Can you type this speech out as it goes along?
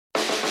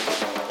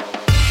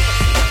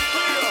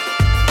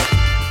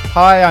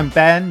Hi, I'm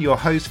Ben, your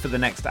host for the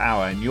next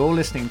hour, and you're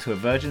listening to a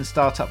Virgin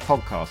Startup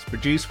podcast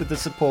produced with the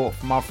support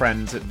from our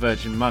friends at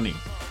Virgin Money.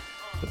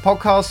 The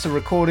podcasts are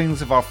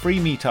recordings of our free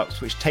meetups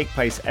which take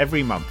place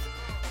every month.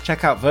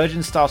 Check out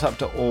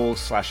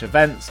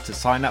virginstartup.org/events to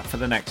sign up for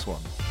the next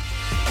one.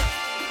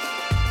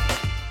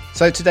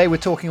 So today we're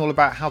talking all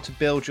about how to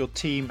build your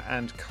team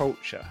and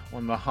culture,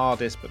 one of the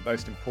hardest but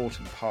most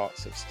important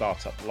parts of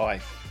startup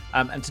life.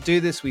 And to do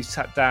this, we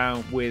sat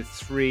down with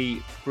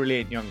three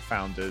brilliant young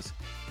founders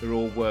who are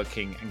all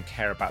working and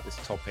care about this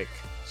topic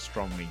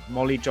strongly.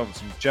 Molly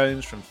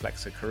Johnson-Jones from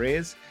Flexa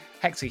Careers,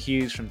 Hector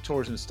Hughes from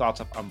Tourism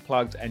Startup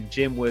Unplugged, and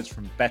Jim Woods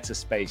from Better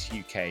Space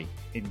UK.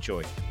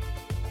 Enjoy.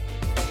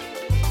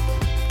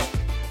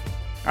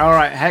 All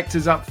right,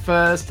 Hector's up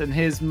first, and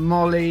here's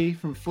Molly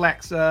from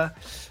Flexa.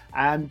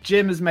 And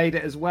Jim has made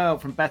it as well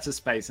from Better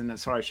Space. And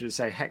sorry, I should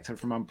say Hector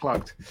from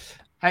Unplugged.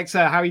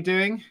 Hector, how are you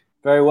doing?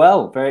 Very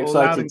well. Very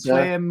excited. Loud and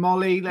clear.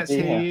 Molly, let's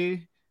hear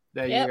you.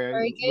 There you go.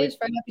 Very good.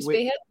 Very happy to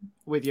be here.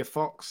 With your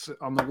fox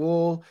on the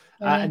wall.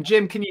 And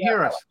Jim, can you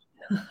hear us?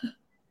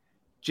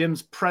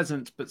 Jim's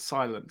present but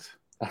silent.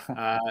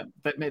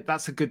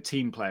 That's a good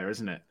team player,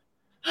 isn't it?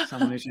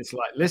 Someone who's just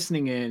like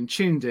listening in,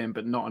 tuned in,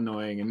 but not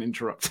annoying and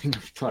interrupting.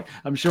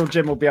 I'm sure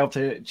Jim will be able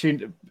to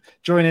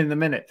join in a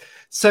minute.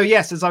 So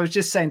yes, as I was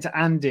just saying to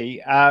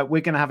Andy,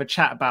 we're going to have a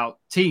chat about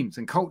teams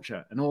and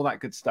culture and all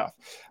that good stuff.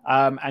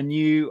 And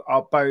you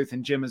are both,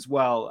 and Jim as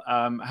well,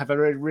 have a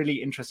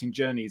really interesting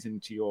journeys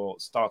into your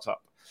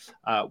startup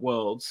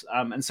worlds.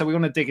 And so we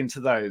want to dig into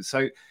those.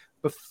 So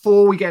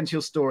before we get into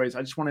your stories,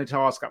 I just wanted to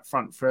ask up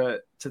front to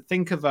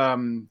think of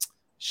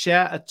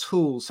share a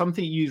tool,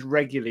 something you use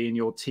regularly in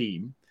your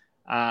team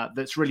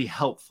that's really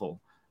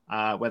helpful,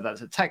 whether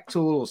that's a tech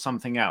tool or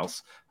something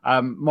else.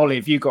 Molly,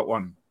 have you got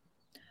one?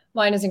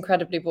 Mine is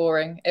incredibly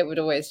boring. It would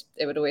always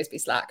be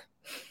Slack.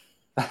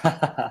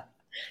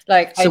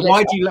 So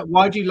why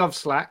do you love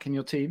Slack in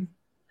your team?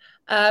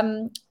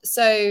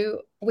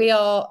 So we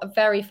are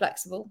very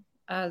flexible.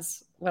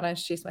 As when I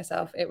introduce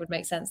myself, it would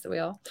make sense that we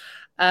are.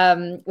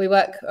 We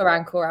work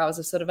around core hours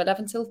of sort of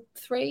 11 till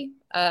 3,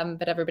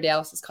 but everybody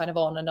else is kind of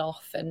on and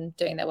off and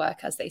doing their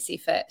work as they see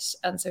fit.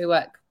 And so we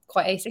work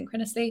quite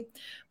asynchronously.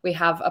 We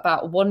have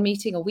about one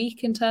meeting a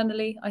week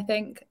internally, I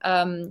think.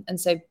 And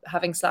so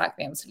having Slack,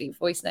 being able to leave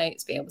voice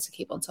notes, being able to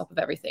keep on top of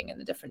everything in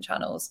the different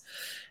channels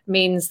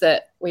means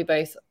that we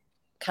both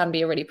can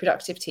be a really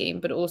productive team,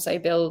 but also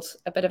build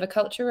a bit of a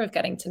culture of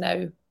getting to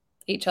know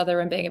each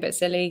other and being a bit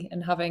silly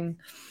and having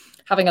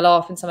a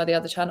laugh in some of the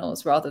other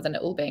channels rather than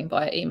it all being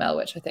via email,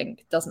 which I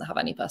think doesn't have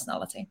any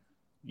personality.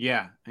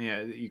 Yeah,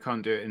 you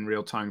can't do it in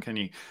real time, can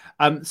you?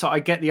 So I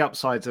get the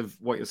upsides of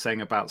what you're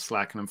saying about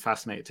Slack, and I'm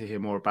fascinated to hear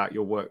more about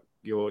your work,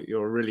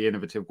 your really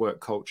innovative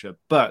work culture.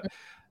 But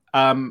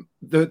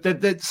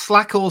the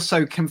Slack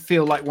also can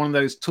feel like one of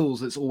those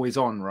tools that's always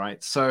on,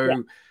 right?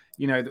 So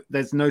you know,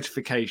 there's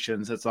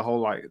notifications, there's the whole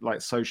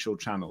like social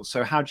channels.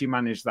 So how do you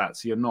manage that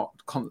so you're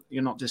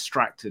not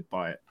distracted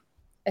by it?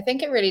 I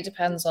think it really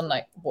depends on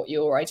like what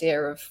your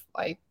idea of,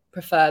 I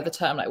prefer the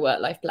term like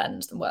work-life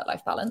blend than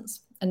work-life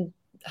balance, and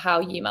how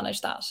you manage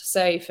that.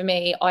 So for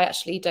me, I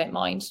actually don't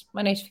mind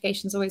my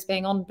notifications always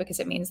being on, because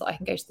it means that I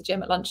can go to the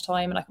gym at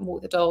lunchtime and I can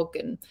walk the dog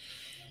and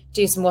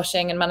do some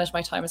washing and manage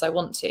my time as I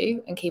want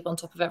to and keep on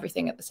top of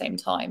everything at the same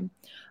time.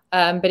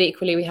 But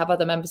equally, we have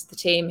other members of the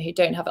team who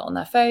don't have it on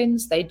their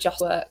phones. They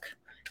just work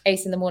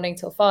 8 in the morning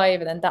till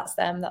 5, and then that's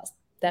them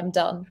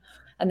done.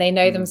 And they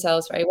know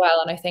themselves very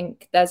well. And I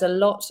think there's a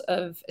lot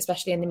of,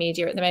 especially in the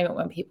media at the moment,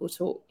 when people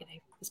talk, you know,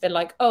 it's been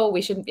like, oh,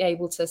 we shouldn't be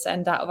able to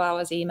send out of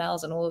hours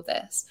emails and all of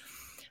this.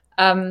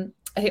 I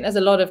think there's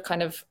a lot of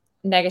kind of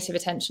negative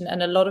attention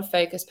and a lot of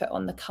focus put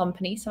on the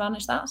company to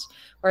manage that.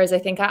 Whereas I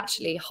think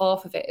actually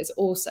half of it is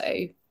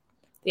also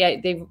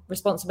the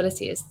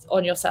responsibility is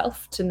on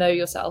yourself to know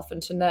yourself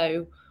and to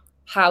know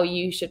how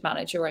you should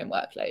manage your own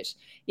workload.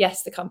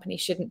 Yes, the company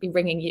shouldn't be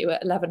ringing you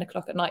at 11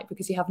 o'clock at night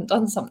because you haven't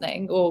done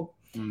something, or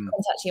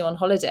contacting you on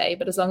holiday.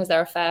 But as long as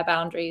there are fair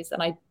boundaries,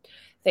 then I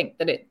think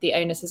that the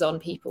onus is on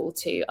people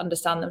to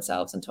understand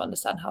themselves and to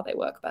understand how they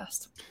work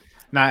best.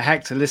 Now,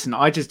 Hector, listen,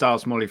 I just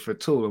asked Molly for a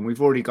tool, and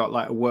we've already got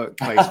like a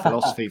workplace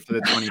philosophy for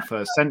the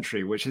 21st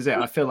century, which is it.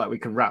 I feel like we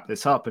can wrap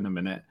this up in a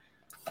minute.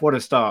 What a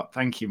start.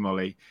 Thank you,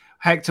 Molly.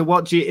 Hector,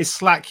 is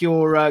Slack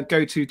your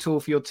go-to tool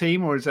for your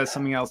team, or is there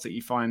something else that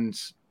you find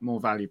more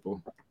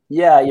valuable?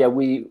 Yeah,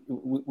 we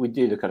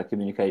do the kind of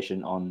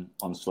communication on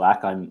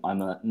Slack. I'm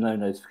a no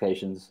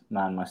notifications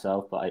man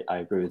myself, but I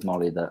agree with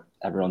Molly that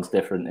everyone's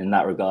different in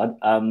that regard.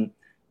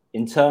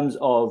 In terms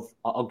of,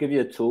 I'll give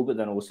you a tool, but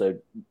then also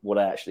what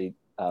I actually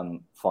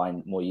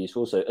find more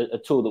useful. So a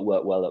tool that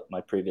worked well at my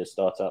previous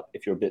startup,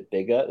 if you're a bit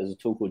bigger, there's a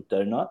tool called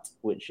Donut,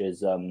 which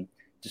is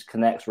just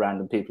connects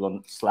random people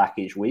on Slack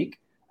each week.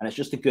 And it's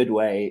just a good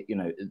way, you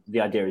know, the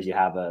idea is you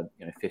have a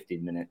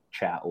 15-minute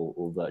chat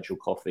or virtual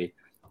coffee,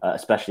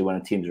 especially when a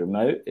team's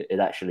remote. It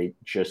actually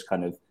just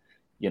kind of,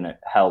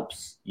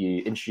 helps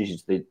you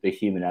introduce the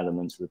human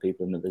elements of the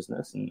people in the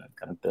business and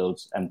kind of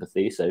builds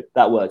empathy. So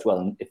that works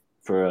well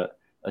for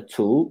a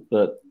tool.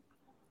 But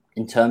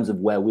in terms of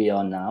where we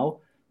are now,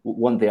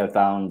 one thing I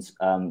found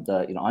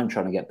that I'm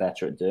trying to get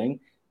better at doing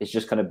is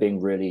just kind of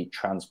being really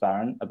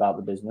transparent about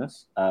the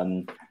business.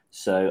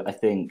 So I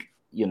think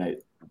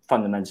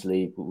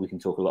fundamentally we can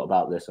talk a lot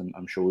about this, and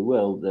I'm sure we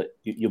will. That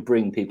you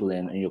bring people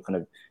in and you're kind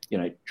of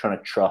trying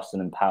to trust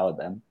and empower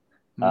them.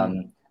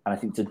 And I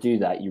think to do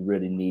that, you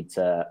really need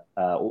to,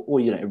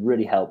 it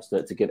really helps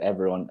to give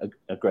everyone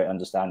a great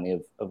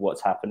understanding of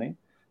what's happening.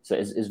 So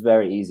it's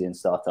very easy in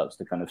startups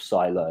to kind of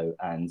silo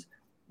and,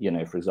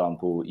 for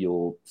example,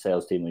 your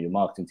sales team or your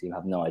marketing team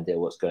have no idea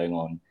what's going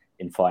on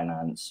in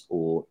finance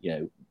or,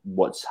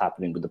 what's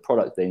happening with the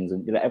product things.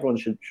 And, everyone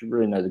should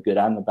really know the good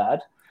and the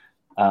bad.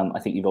 I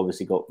think you've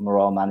obviously got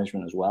morale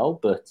management as well.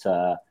 But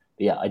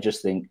yeah, I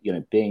just think,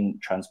 being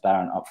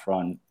transparent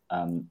upfront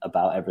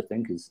about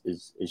everything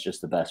is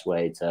just the best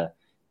way to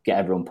get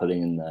everyone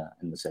pulling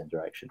in the same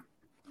direction.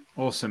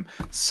 Awesome.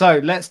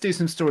 So let's do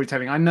some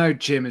storytelling. I know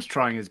Jim is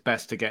trying his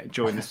best to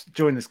join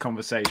this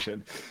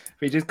conversation,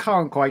 but he just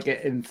can't quite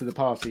get into the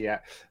party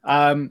yet.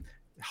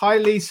 Hi,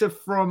 Lisa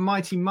from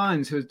Mighty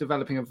Minds, who is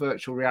developing a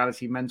virtual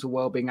reality mental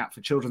wellbeing app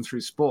for children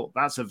through sport.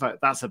 That's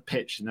a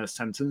pitch in a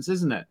sentence,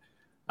 isn't it?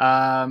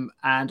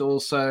 And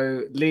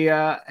also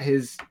Leah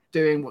is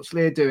doing, what's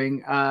Leah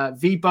doing?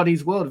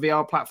 V-Buddies World,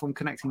 VR platform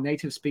connecting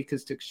native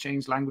speakers to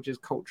exchange languages,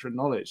 culture, and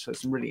knowledge. So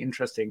it's really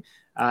interesting.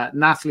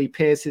 Natalie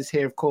Pierce is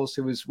here, of course,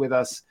 who was with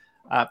us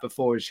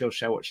before, and she'll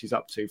share what she's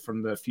up to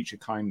from the Future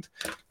Kind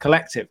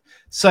Collective.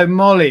 So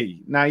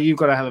Molly, now you've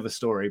got a hell of a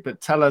story, but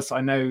tell us,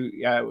 I know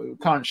we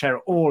can't share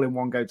it all in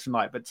one go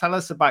tonight, but tell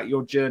us about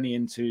your journey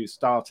into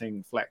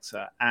starting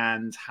Flexa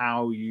and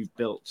how you've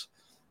brought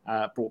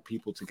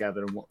people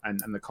together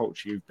and the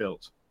culture you've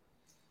built.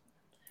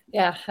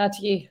 Yeah, how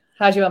do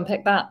you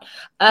unpick that?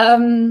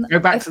 Go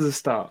back to the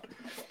start.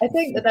 I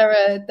think that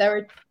there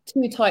are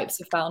two types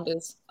of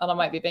founders, and I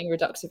might be being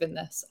reductive in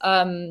this,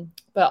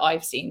 but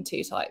I've seen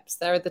two types.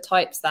 There are the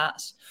types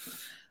that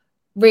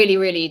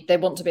really they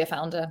want to be a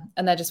founder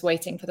and they're just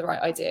waiting for the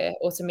right idea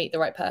or to meet the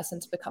right person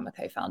to become a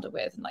co-founder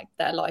with, and like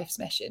their life's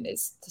mission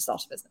is to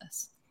start a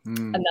business.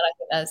 And then I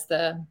think there's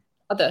the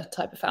other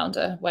type of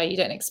founder where you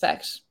don't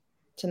expect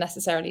to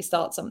necessarily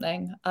start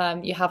something.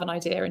 You have an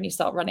idea and you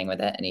start running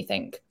with it and you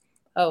think,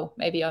 oh,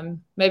 maybe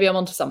I'm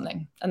onto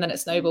something, and then it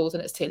snowballs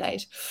and it's too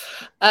late.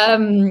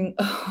 And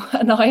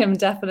I am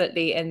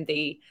definitely in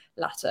the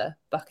latter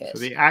bucket.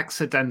 So the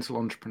accidental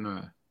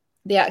entrepreneur.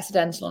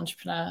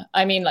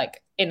 I mean,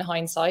 like in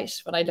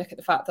hindsight, when I look at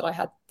the fact that I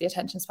had the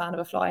attention span of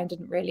a fly and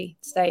didn't really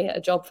stay at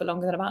a job for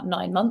longer than about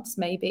 9 months,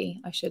 maybe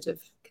I should have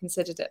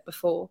considered it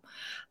before.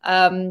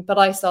 But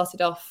I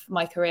started off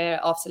my career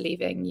after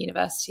leaving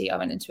university. I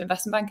went into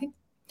investment banking,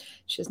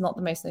 which is not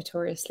the most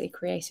notoriously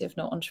creative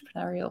nor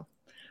entrepreneurial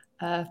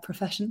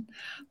profession.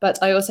 But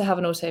I also have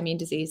an autoimmune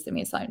disease that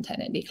means I'm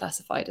technically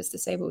classified as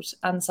disabled,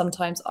 and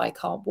sometimes I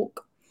can't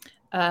walk.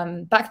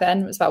 Back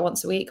then it was about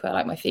once a week where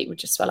like my feet would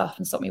just swell up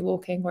and stop me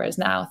walking, whereas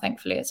now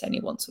thankfully it's only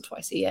once or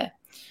twice a year.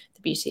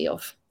 The beauty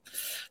of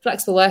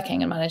flexible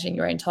working and managing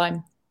your own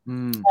time.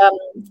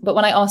 But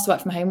when I asked to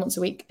work from home once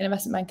a week in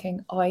investment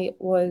banking, I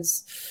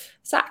was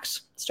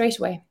sacked straight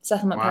away.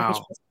 Settlement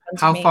package.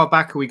 How far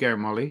back are we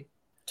going, Molly?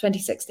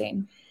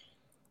 2016.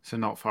 So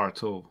not far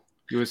at all.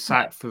 You were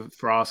sacked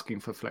for asking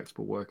for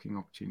flexible working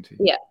opportunity.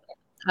 Yeah.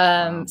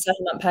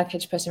 Settlement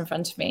package put in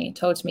front of me,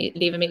 told me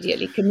leave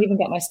immediately, couldn't even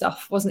get my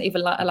stuff, wasn't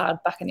even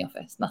allowed back in the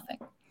office, nothing.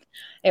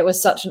 It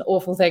was such an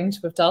awful thing to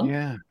have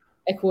done,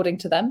 according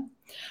to them.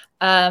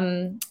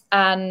 And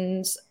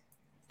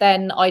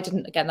then I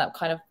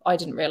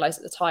didn't realize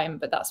at the time,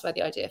 but that's where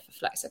the idea for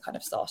Flexa kind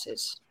of started.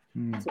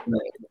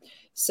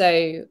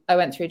 So I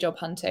went through job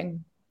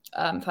hunting,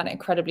 found it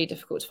incredibly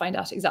difficult to find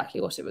out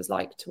exactly what it was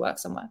like to work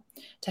somewhere.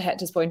 To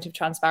Hector's point of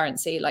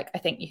transparency, like I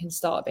think you can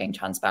start being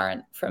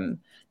transparent from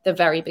the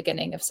very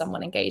beginning of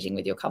someone engaging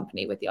with your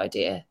company with the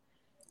idea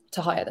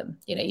to hire them.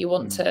 You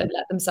want to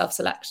let them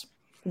self-select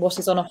what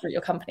is on offer at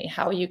your company,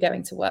 how are you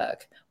going to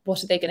work,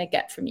 what are they going to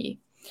get from you.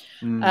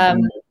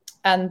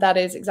 And that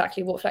is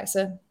exactly what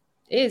Flexa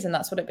is, and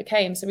that's what it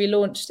became. So we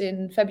launched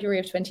in February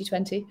of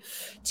 2020,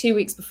 2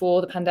 weeks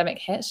before the pandemic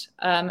hit.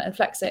 And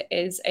Flexa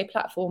is a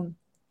platform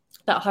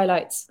that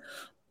highlights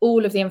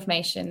all of the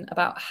information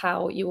about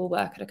how you will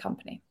work at a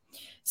company.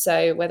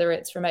 So whether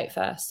it's remote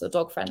first or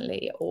dog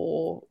friendly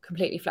or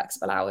completely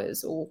flexible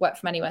hours or work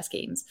from anywhere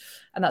schemes,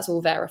 and that's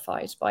all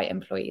verified by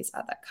employees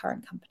at that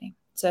current company.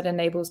 So it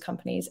enables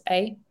companies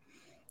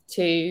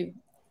to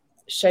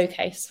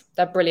showcase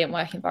their brilliant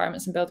work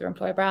environments and build their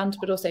employer brand,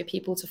 but also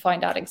people to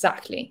find out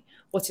exactly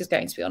what is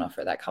going to be on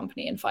offer at that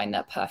company and find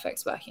their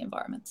perfect working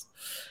environments.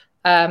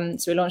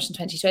 So we launched in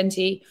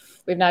 2020.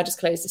 We've now just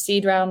closed the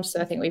seed round.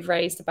 So I think we've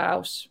raised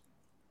about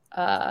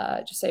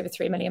just over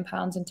 £3 million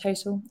in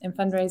total in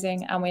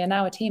fundraising. And we are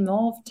now a team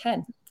of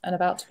 10 and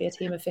about to be a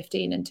team of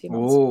 15 in 2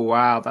 months. Oh,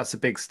 wow. That's a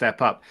big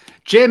step up.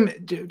 Jim,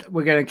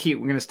 we're going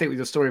to stick with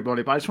your story,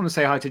 Molly, but I just want to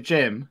say hi to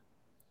Jim.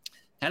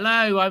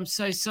 Hello, I'm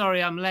so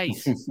sorry I'm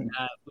late.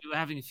 We were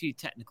having a few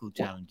technical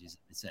challenges at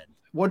this end.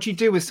 What do you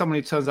do with someone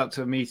who turns up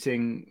to a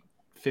meeting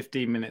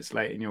 15 minutes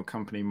late in your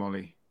company,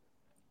 Molly?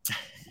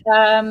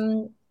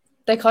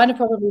 They They kind of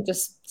probably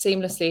just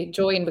seamlessly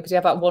join because we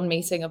have about one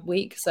meeting a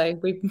week. So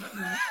we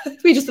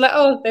just like,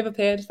 oh, they've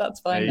appeared. That's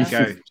fine.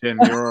 There you go, Jim.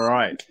 You're all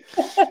right.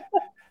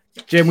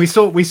 Jim, we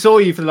saw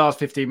you for the last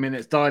 15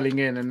 minutes dialing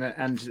in,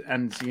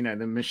 and you know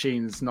the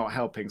machine's not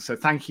helping. So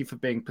thank you for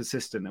being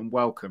persistent and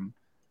welcome.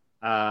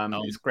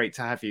 It's great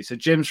to have you. So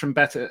Jim's from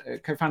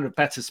co-founder of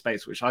Better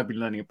Space, which I've been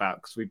learning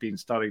about because we've been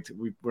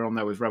we're on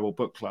there with Rebel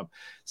Book Club.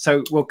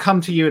 So we'll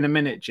come to you in a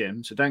minute,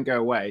 Jim. So don't go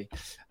away.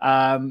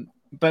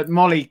 But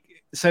Molly,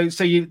 so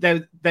you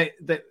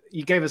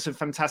you gave us a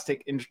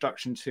fantastic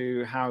introduction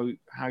to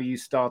how you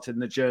started in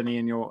the journey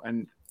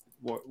and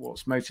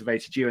what's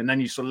motivated you, and then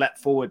you sort of leapt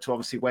forward to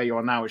obviously where you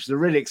are now, which is a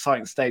really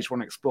exciting stage we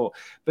want to explore.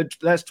 But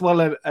let's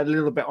dwell a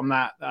little bit on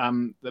that.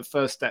 The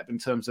first step in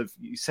terms of,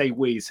 you say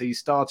so you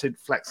started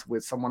Flex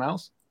with someone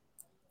else?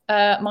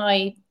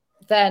 My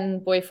then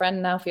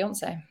boyfriend, now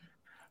fiance.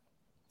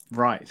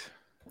 Right.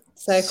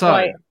 So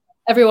quite,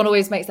 everyone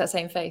always makes that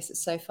same face.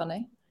 It's so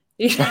funny.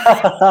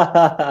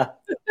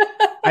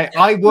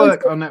 I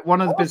work on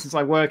one of the businesses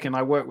I work in.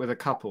 I work with a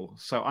couple,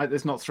 so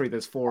there's not 3,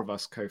 there's 4 of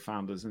us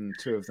co-founders, and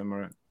 2 of them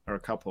are a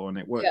couple, and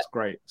it works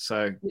great.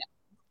 So,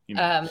 you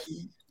know.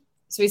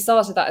 So we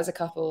started that as a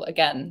couple.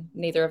 Again,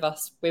 neither of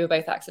us, we were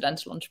both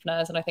accidental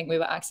entrepreneurs, and I think we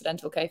were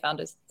accidental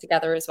co-founders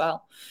together as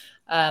well.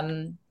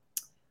 It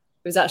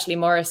was actually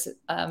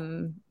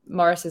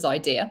Morris's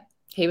idea.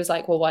 He was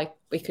like, well, why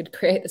we could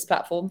create this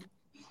platform.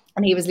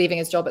 And he was leaving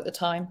his job at the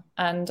time.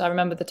 And I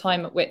remember the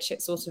time at which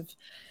it sort of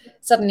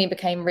suddenly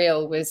became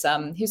real was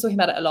he was talking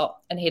about it a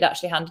lot, and he'd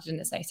actually handed in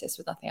his notice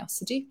with nothing else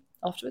to do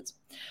afterwards.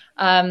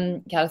 He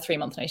had a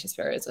 3-month notice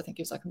period. So I think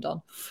he was like, I'm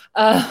done.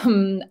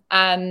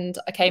 And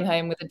I came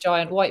home with a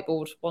giant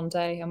whiteboard one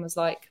day and was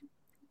like,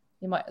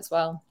 you might as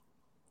well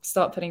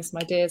start putting some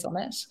ideas on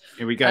it.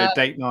 Here we go,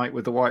 date night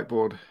with the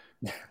whiteboard.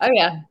 Oh,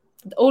 yeah.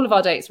 All of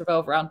our dates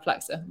revolve around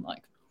Flexer. I'm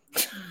like...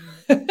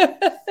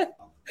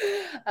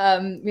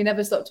 we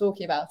never stopped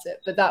talking about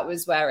it, but that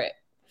was where it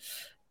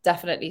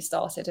definitely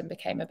started and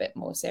became a bit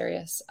more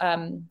serious.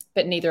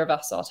 But neither of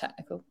us are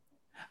technical.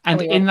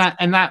 And in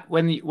that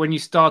when you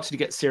started to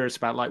get serious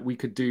about, like, we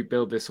could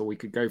build this, or we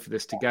could go for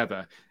this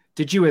together,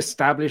 did you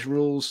establish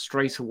rules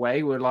straight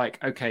away? We're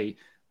like, okay,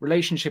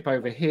 relationship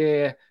over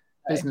here,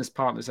 business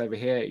partners over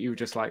here. You were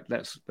just like,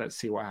 let's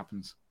see what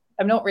happens.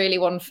 I'm not really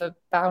one for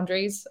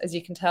boundaries, as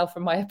you can tell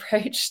from my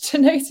approach to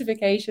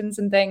notifications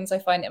and things. I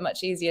find it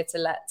much easier to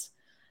let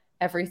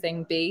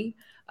everything be.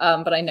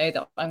 But I know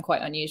that I'm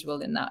quite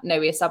unusual in that.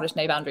 No, we established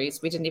no boundaries.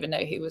 We didn't even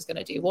know who was going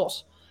to do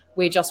what.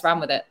 We just ran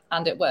with it,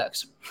 and it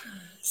worked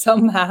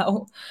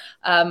somehow.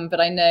 But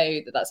I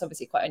know that that's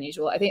obviously quite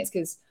unusual. I think it's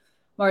because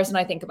Morris and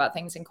I think about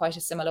things in quite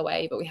a similar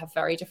way, but we have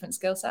very different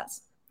skill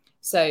sets.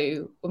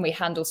 So when we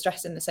handle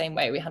stress in the same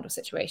way, we handle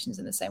situations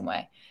in the same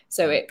way.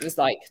 So it was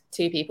like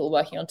 2 people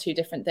working on 2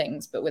 different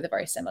things, but with a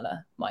very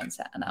similar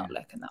mindset and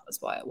outlook. And that was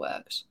why it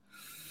worked.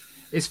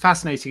 It's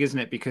fascinating, isn't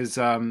it? Because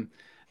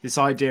this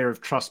idea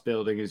of trust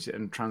building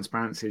and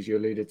transparency, as you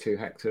alluded to,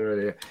 Hector,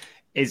 earlier,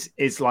 is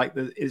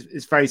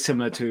very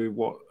similar to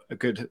what a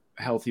good,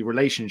 healthy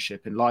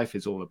relationship in life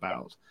is all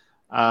about.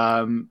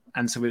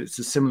 And so it's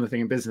a similar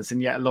thing in business.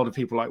 And yet a lot of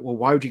people are like, well,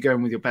 why would you go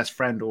in with your best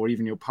friend or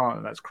even your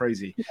partner? That's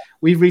crazy. Yeah.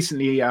 We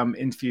recently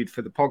interviewed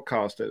for the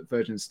podcast at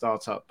Virgin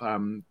Startup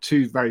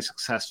 2 very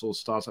successful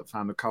startup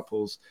founder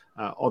couples,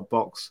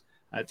 Oddbox,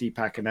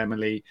 Deepak and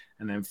Emily,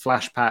 and then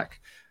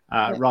Flashpack.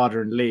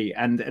 Radha and Lee,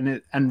 and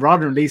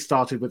Radha and Lee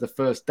started with a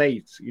first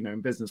date, in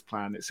business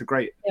plan. It's a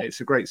great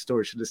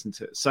story to listen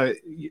to. So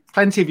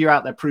plenty of you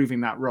out there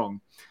proving that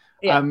wrong.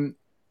 Yeah.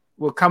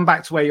 We'll come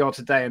back to where you are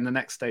today in the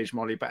next stage,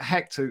 Molly. But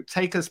Hector,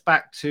 take us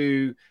back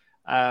to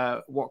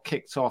what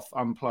kicked off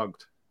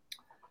Unplugged.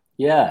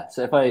 Yeah.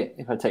 So if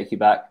I take you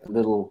back a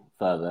little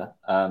further,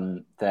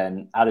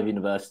 then out of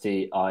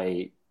university,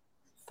 I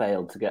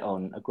failed to get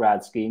on a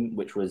grad scheme,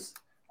 which was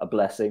a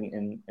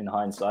blessing in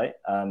hindsight.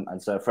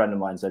 And so a friend of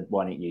mine said,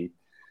 why don't you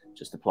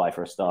just apply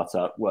for a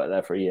startup, work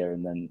there for a year,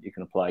 and then you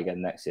can apply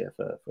again next year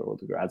for all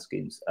the grad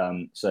schemes.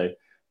 So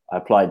I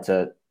applied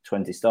to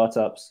 20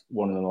 startups.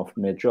 One of them offered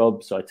me a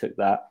job, so I took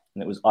that.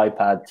 And it was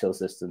iPad till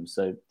systems.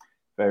 So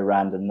very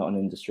random, not an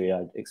industry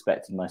I'd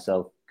expected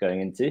myself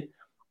going into.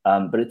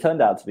 But it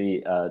turned out to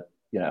be a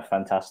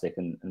fantastic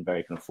and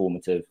very kind of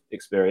formative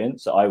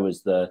experience. So I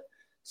was the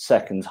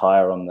second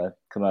hire on the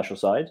commercial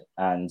side,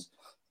 and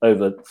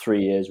over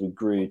 3 years, we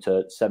grew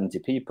to 70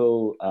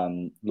 people,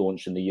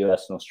 launched in the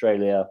US and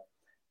Australia,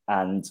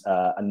 and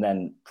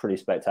then pretty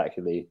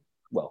spectacularly,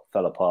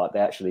 fell apart. They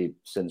actually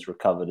since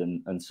recovered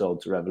and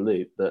sold to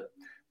Revolut, but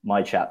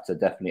my chapter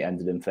definitely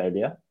ended in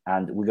failure.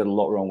 And we got a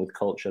lot wrong with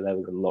culture there.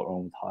 We got a lot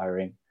wrong with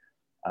hiring,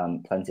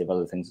 plenty of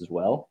other things as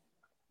well.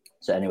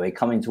 So anyway,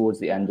 coming towards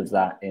the end of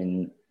that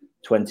in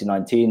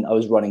 2019, I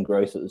was running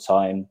growth at the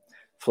time,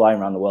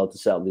 flying around the world to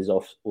set up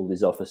all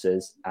these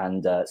offices,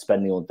 and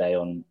spending all day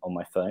on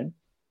my phone.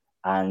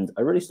 And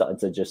I really started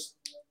to just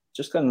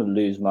kind of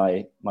lose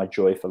my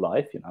joy for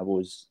life. I've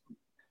always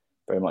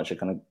very much a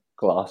kind of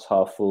glass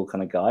half full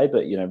kind of guy,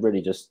 but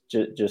really just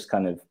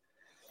kind of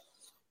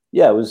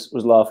yeah, was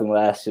laughing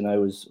less,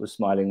 was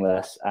smiling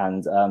less.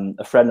 And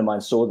a friend of mine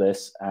saw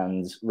this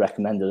and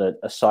recommended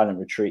a silent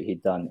retreat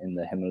he'd done in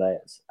the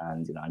Himalayas.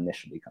 And I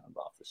initially kind of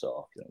laughed this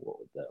off. What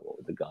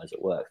would the guys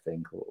at work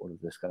think, or all of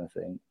this kind of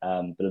thing.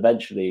 But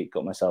eventually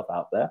got myself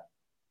out there,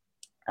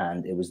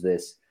 and it was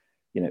this,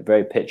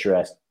 very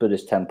picturesque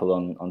Buddhist temple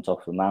on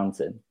top of a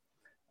mountain.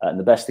 And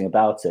the best thing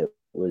about it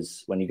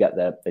was when you get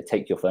there, they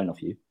take your phone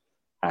off you,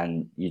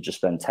 and you just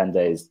spend 10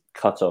 days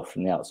cut off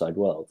from the outside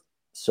world.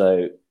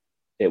 So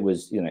it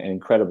was, an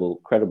incredible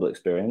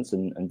experience,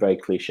 and very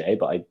cliche,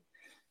 but I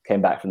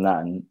came back from that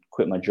and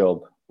quit my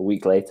job a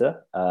week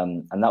later.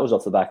 And that was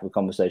off the back of a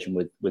conversation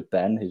with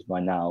Ben, who's my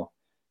now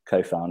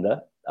co-founder.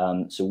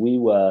 So we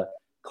were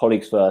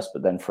colleagues first,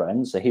 but then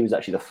friends. So he was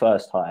actually the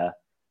first hire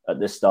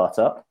at this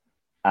startup,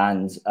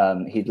 and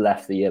he'd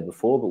left the year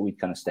before, but we'd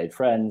kind of stayed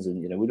friends,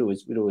 and we'd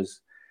always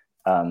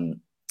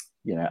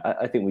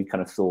I think we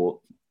kind of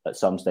thought at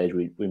some stage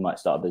we might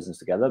start a business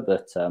together.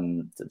 But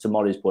to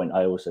Molly's point,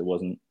 I also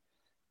wasn't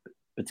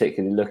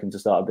particularly looking to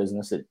start a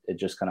business. It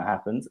just kind of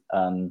happened.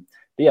 But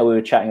yeah, we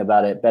were chatting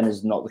about it. Ben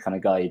is not the kind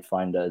of guy you'd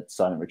find a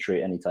silent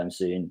retreat anytime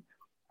soon.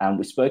 And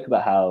we spoke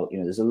about how,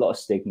 there's a lot of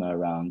stigma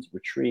around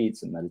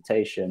retreats and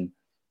meditation.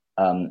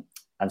 And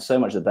so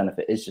much of the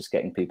benefit is just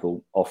getting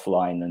people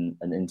offline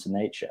and into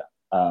nature.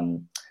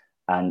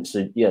 And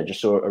so, yeah,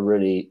 just saw a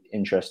really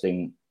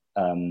interesting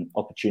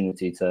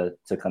opportunity to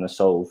kind of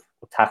solve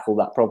or tackle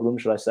that problem,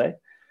 should I say.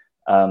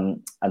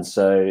 And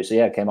so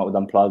yeah, came up with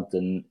Unplugged,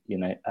 and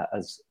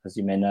as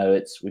you may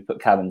know, we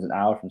put cabins an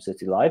hour from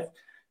city life.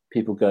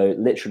 People go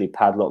literally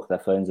padlock their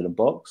phones in a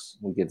box.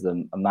 We give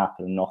them a map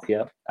and a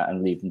Nokia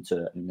and leave them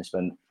to it, and they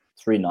spend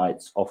 3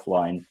 nights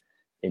offline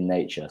in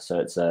nature. So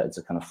it's a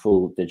kind of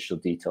full digital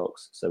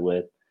detox. So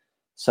we're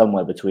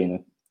somewhere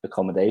between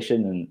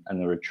accommodation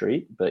and a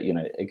retreat, but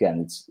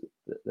again,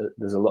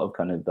 there's a lot of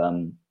kind of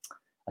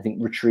I think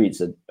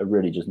retreats are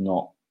really just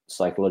not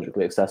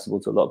psychologically accessible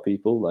to a lot of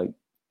people. Like,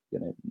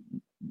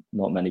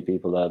 not many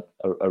people are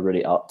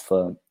really up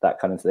for that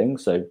kind of thing.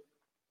 So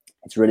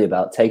it's really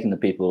about taking the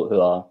people who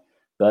are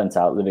burnt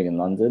out living in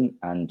London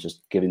and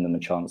just giving them a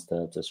chance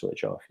to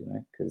switch off,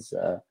 because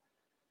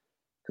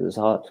it's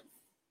hard.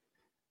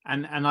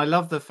 And I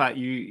love the fact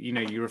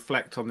you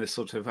reflect on this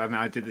sort of,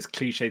 I did this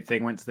cliched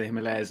thing, went to the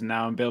Himalayas, and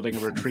now I'm building a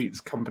retreats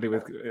company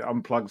with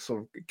unplugged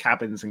sort of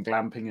cabins and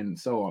glamping and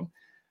so on.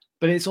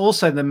 But it's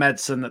also the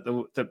medicine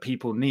that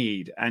people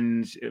need,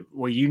 and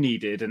you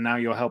needed, and now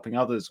you're helping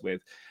others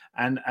with.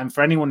 And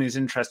for anyone who's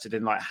interested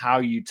in like how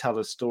you tell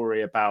a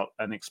story about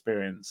an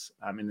experience,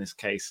 in this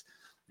case,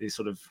 is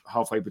sort of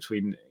halfway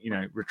between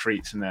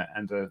retreats and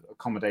a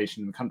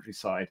accommodation in the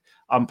countryside.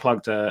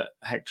 Unplugged,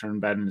 Hector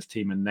and Ben and his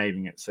team are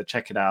nailing it. So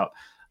check it out.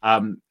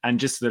 And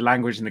just the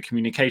language and the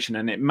communication,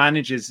 and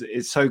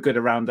it's so good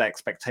around the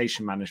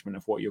expectation management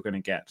of what you're going to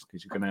get,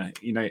 because you're going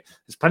to,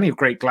 there's plenty of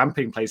great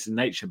glamping places in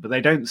nature, but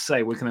they don't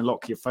say we're going to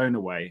lock your phone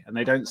away, and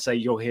they don't say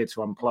you're here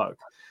to unplug.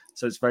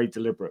 So it's very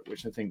deliberate,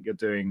 which I think you're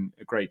doing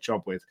a great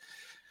job with.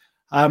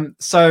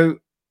 So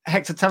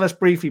Hector, tell us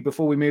briefly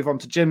before we move on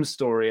to Jim's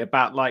story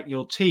about like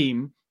your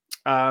team.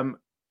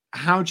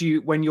 How do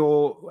you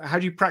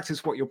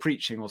practice what you're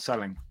preaching or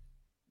selling?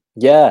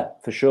 Yeah,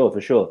 for sure.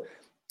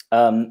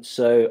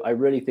 So I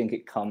really think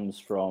it comes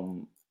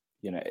from,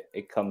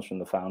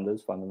 the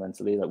founders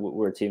fundamentally. Like,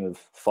 we're a team of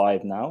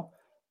 5 now,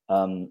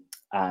 and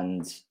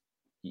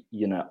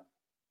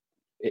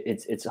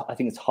it's I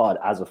think it's hard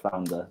as a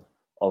founder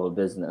of a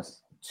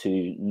business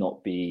to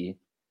not be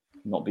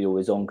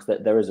always on, because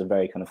there is a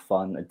very kind of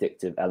fun,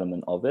 addictive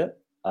element of it.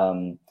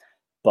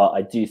 But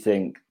I do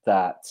think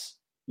that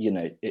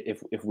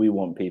if we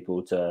want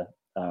people to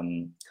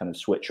kind of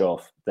switch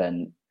off,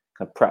 then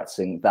kind of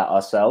practicing that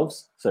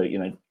ourselves. So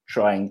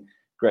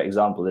great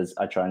example is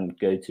I try and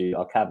go to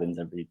our cabins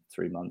every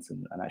 3 months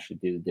and actually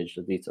do the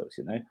digital detox,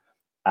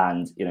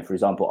 and for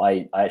example,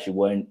 I actually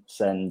won't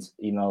send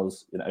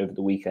emails over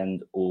the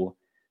weekend or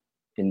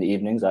in the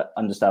evenings. I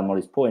understand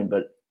Molly's point,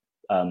 but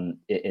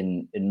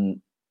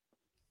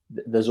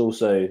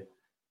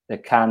there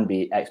can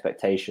be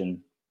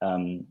expectation,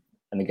 and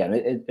again,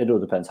 it all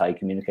depends how you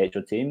communicate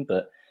your team.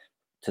 But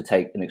to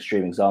take an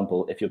extreme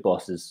example, if your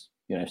boss is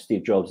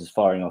Steve Jobs is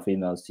firing off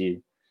emails to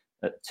you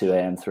at 2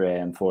 a.m., 3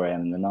 a.m., 4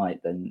 a.m. in the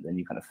night, then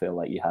you kind of feel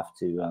like you have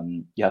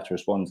to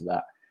respond to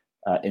that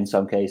in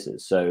some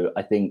cases. So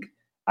I think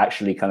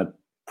actually kind of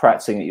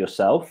practicing it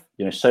yourself,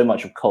 so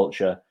much of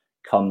culture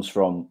comes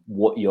from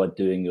what you are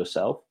doing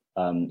yourself,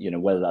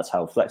 whether that's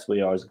how flexible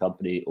you are as a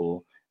company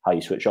or how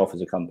you switch off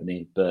as a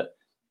company. But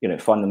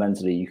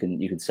fundamentally, you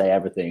can say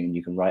everything and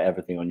you can write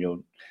everything on your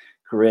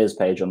careers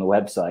page on the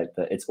website,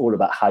 but it's all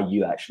about how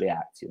you actually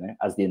act,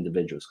 as the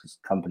individuals, because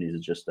companies are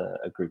just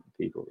a group of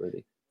people,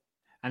 really.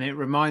 And it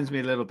reminds me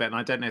a little bit, and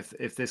I don't know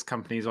if this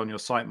company is on your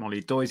site,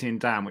 Molly, Doisy and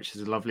Dan, which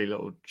is a lovely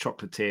little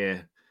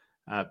chocolatier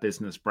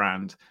business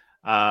brand.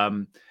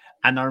 And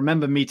I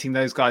remember meeting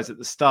those guys at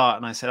the start,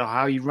 and I said,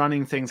 how are you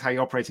running things? How are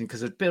you operating?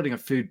 Because building a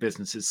food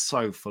business is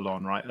so full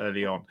on, right,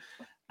 early on.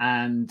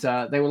 And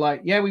they were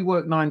like, yeah, we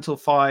work 9 till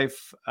 5,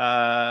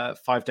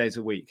 5 days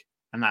a week,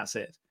 and that's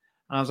it.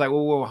 And I was like,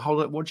 well,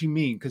 hold up. What do you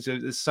mean? Because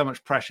there's so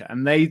much pressure.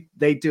 And they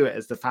do it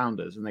as the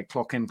founders, and they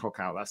clock in, clock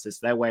out. That's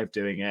their way of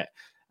doing it.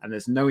 And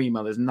there's no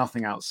email. There's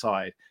nothing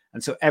outside.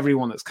 And so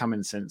everyone that's come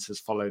in since has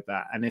followed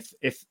that. And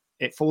if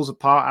it falls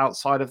apart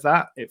outside of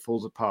that, it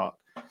falls apart.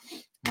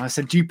 And I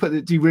said, do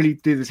you really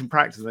do this in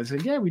practice? And they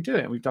said, yeah, we do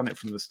it. And we've done it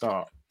from the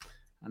start.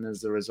 And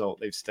as a result,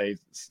 they've stayed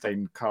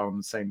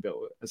calm,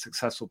 built a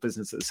successful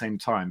business at the same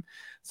time.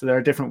 So there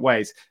are different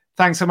ways.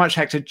 Thanks so much,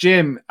 Hector.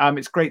 Jim,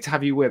 it's great to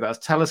have you with us.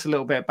 Tell us a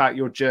little bit about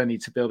your journey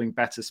to building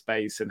Better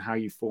Space and how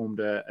you formed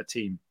a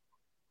team.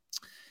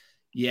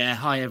 Yeah,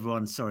 hi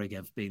everyone. Sorry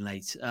again for being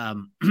late.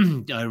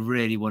 I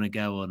really want to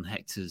go on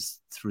Hector's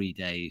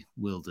 3-day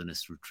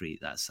wilderness retreat.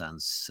 That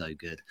sounds so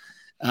good.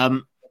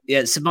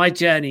 So my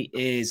journey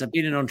is I've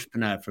been an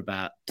entrepreneur for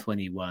about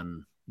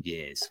 21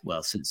 years.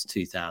 Well, since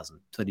 2000,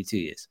 22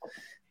 years.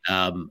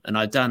 And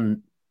I've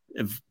done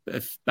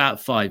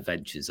about 5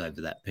 ventures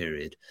over that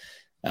period.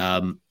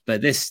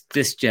 But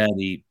this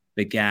journey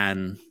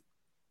began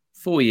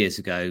 4 years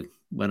ago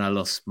when I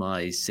lost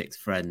my 6th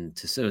friend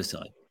to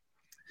suicide.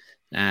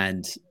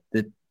 And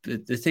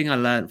the thing I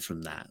learned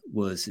from that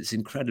was it's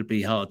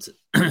incredibly hard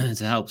to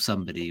help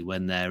somebody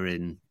when they're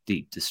in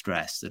deep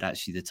distress, that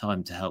actually the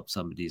time to help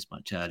somebody is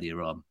much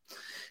earlier on,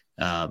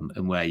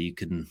 and where you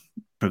can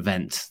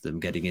prevent them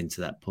getting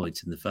into that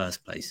point in the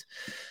first place.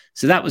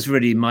 So that was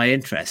really my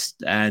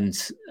interest. And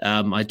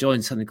I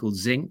joined something called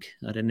Zinc.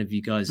 I don't know if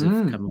you guys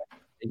have come up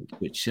with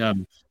Zinc, which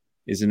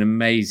is an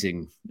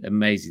amazing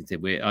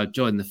thing. I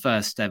joined the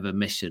first ever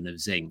mission of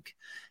Zinc.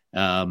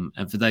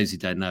 And for those who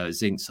don't know,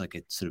 Zinc's like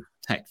a sort of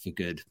tech for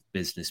good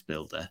business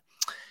builder.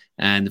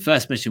 And the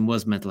first mission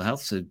was mental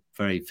health, so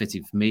very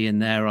fitting for me.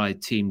 And there I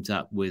teamed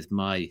up with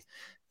my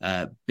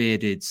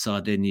bearded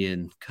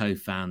Sardinian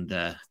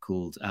co-founder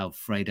called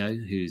Alfredo,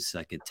 who's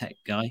like a tech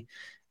guy.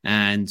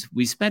 And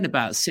we spent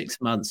about 6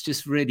 months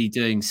just really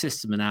doing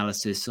system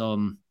analysis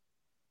on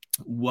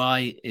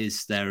why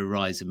is there a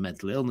rise in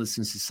mental illness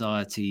in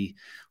society?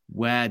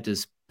 Where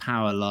does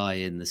power lie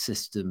in the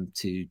system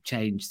to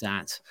change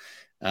that?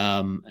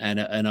 And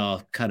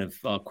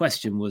our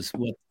question was,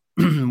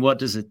 what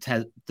does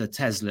the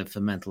Tesla for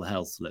mental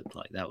health look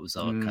like? That was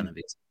our kind of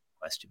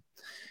question.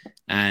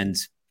 And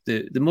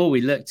the more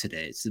we looked at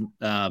it,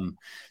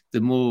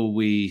 the more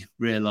we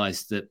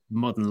realized that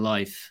modern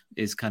life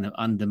is kind of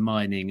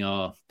undermining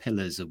our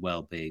pillars of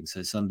well-being.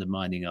 So it's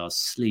undermining our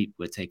sleep.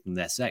 We're taking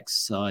less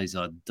exercise.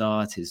 Our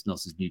diet is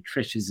not as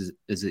nutritious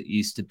as it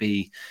used to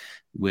be.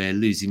 We're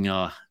losing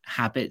our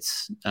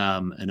habits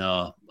and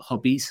our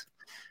hobbies.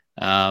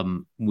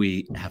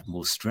 We have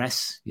more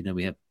stress.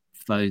 We have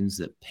phones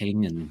that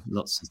ping and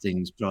lots of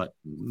things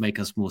make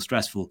us more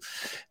stressful.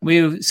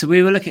 We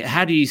were looking at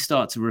how do you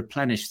start to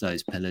replenish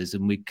those pillars,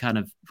 and we kind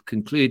of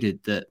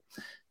concluded that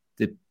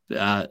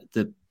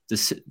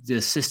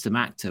the system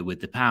actor with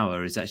the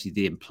power is actually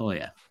the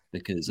employer,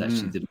 because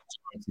actually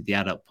the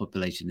adult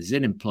population is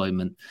in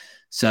employment.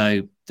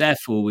 So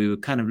therefore, we were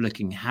kind of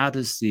looking, how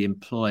does the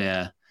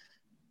employer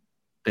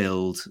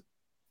build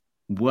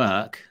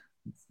work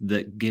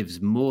that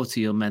gives more to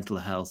your mental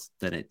health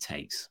than it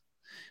takes,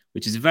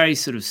 which is a very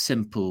sort of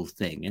simple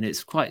thing. And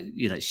it's quite,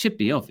 it should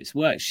be obvious.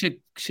 Work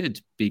should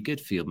be good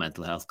for your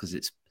mental health because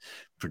it's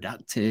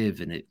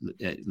productive and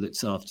it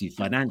looks after you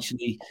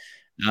financially.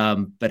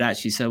 But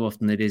actually so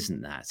often it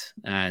isn't that.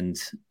 And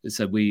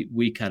so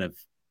we kind of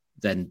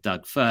then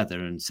dug further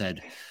and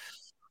said,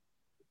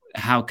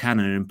 how can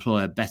an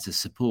employer better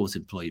support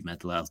employee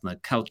mental health?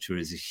 And culture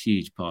is a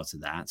huge part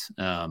of that.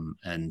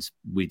 And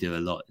we do a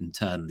lot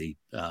internally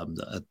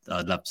that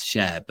I'd love to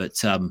share. But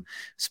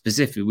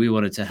specifically, we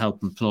wanted to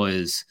help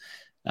employers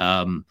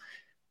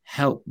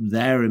help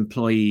their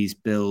employees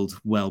build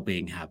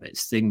well-being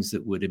habits, things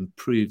that would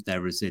improve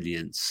their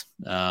resilience,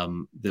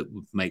 that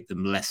would make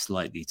them less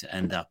likely to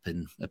end up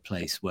in a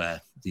place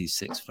where these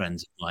 6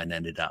 friends of mine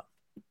ended up.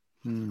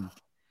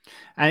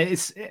 And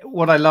it's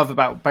what I love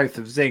about both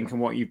of Zinc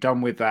and what you've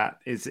done with that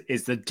is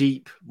the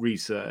deep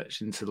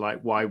research into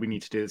like why we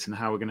need to do this and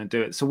how we're going to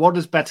do it. So what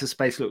does Better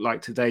Space look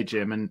like today,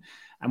 Jim? And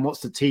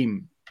what's the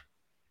team?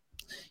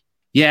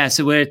 Yeah,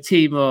 so we're a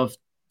team of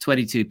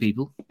 22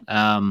 people.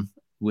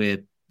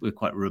 We're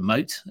quite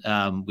remote.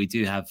 We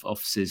do have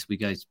offices. We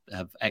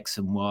have X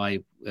and Y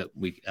that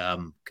we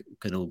can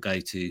all go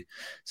to.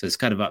 So it's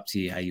kind of up to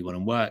you how you want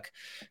to work.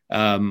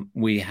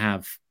 We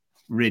have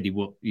really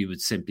what you would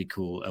simply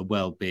call a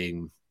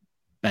well-being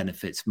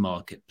benefits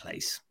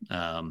marketplace.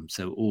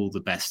 So all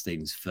the best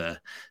things for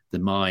the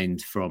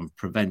mind, from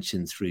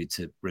prevention through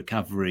to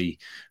recovery,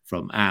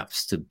 from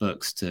apps to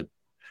books to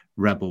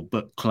Rebel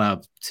Book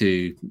Club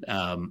to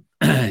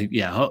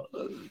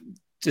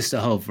just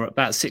a whole for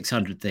about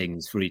 600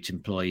 things for each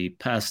employee,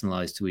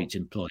 personalized to each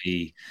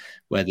employee,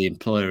 where the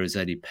employer is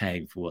only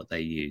paying for what they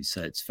use.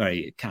 So it's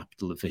very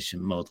capital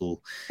efficient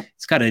model.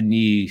 It's kind of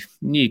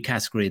new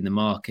category in the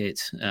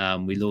market.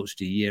 We launched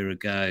a year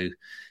ago.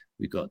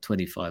 We've got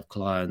 25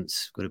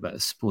 clients,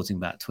 supporting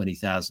about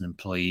 20,000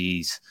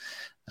 employees.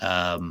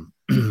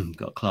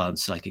 Got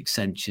clients like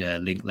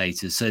Accenture,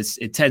 Linklater. So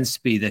it tends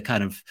to be the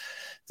kind of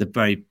the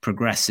very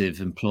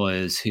progressive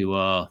employers who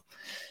are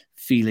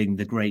feeling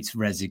the great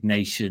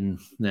resignation.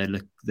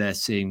 They're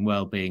seeing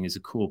well-being as a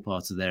core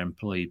part of their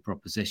employee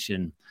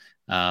proposition,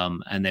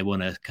 and they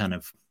want to kind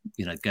of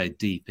go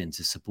deep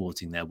into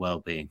supporting their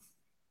well-being.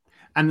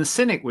 And the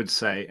cynic would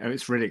say, oh,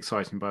 it's really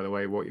exciting, by the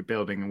way, what you're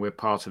building, and we're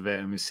part of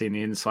it, and we've seen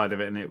the inside of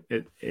it,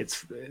 and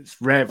it's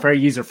very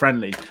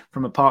user-friendly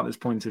from a partner's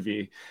point of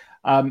view.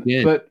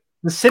 But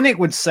the cynic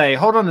would say,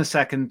 hold on a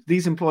second,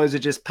 these employers are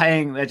just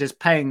paying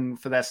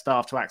for their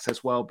staff to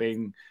access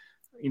well-being,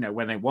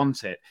 when they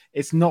want it.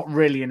 It's not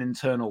really an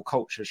internal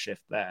culture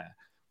shift there.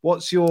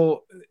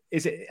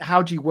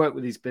 How do you work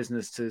with these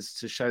businesses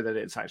to show that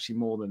it's actually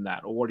more than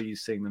that, or what are you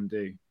seeing them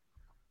do?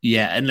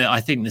 Yeah, and look,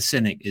 I think the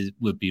cynic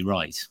would be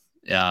right.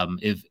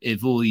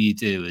 If all you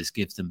do is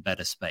give them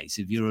better space,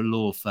 if you're a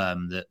law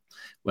firm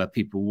where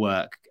people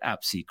work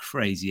absolutely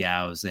crazy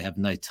hours, they have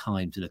no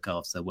time to look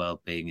after their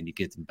well-being, and you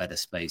give them better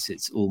space,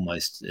 it's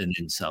almost an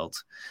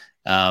insult.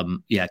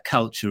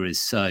 Culture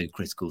is so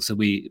critical. So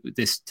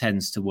this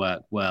tends to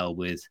work well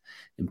with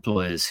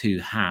employers who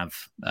have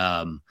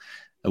a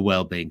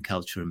well-being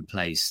culture in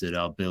place, that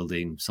are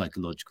building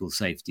psychological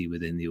safety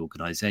within the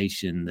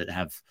organization, that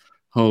have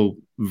whole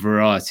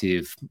variety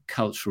of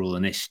cultural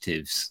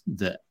initiatives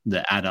that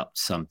add up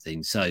to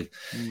something. So,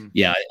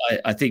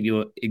 I think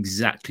you're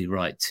exactly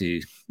right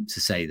to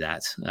say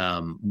that.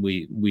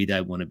 We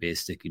don't want to be a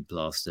sticking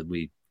plaster.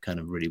 We kind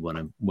of really want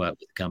to work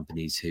with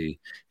companies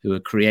who are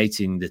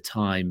creating the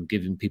time,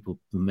 giving people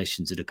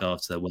permission to look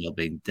after their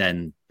well-being.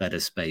 Then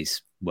better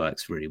space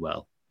works really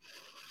well.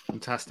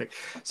 Fantastic.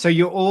 So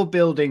you're all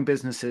building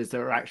businesses that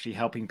are actually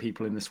helping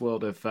people in this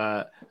world of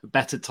a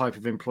better type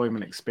of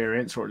employment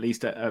experience, or at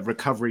least a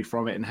recovery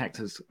from it in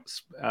Hector's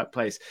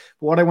place.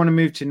 But what I want to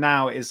move to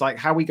now is like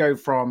how we go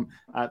from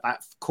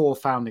that core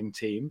founding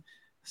team.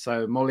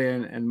 So Molly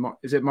and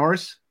is it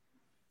Maurice?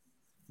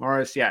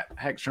 Maurice, yeah.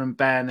 Hector and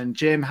Ben and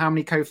Jim. How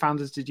many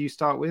co-founders did you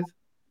start with?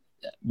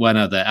 One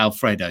other,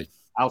 Alfredo.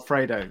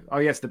 Oh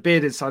yes, the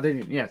bearded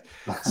Sardinian. Yes.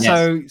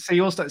 So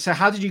you also. So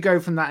how did you go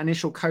from that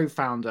initial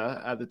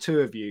co-founder, the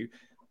two of you,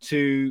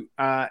 to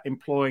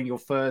employing your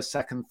first,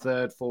 second,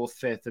 third, fourth,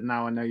 fifth, and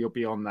now I know you're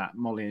beyond that,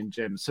 Molly and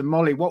Jim. So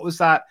Molly, what was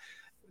that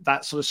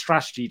sort of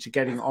strategy to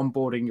getting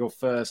onboarding your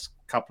first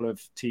couple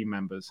of team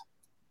members?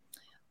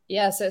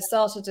 Yeah, so it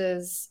started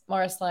as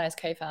Maurice and I as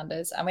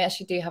co-founders, and we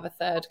actually do have a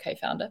third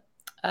co-founder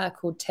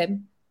called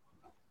Tim,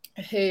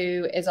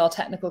 who is our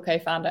technical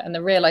co-founder. And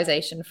the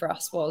realization for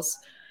us was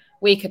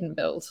we couldn't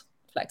build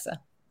Flexa.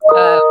 We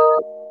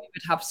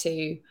would have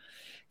to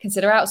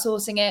consider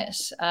outsourcing it.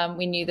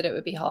 We knew that it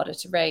would be harder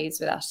to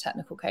raise without a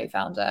technical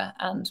co-founder,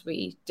 and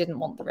we didn't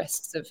want the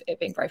risks of it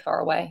being very far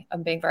away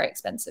and being very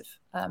expensive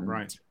to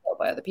build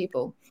by other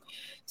people.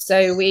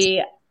 So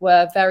we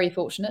were very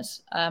fortunate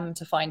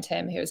to find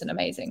Tim, who was an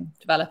amazing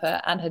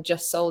developer and had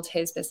just sold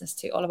his business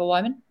to Oliver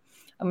Wyman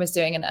and was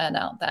doing an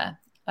earn-out there.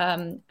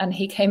 And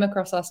he came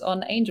across us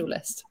on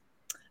AngelList,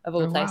 of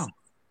all places.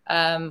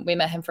 Wow. We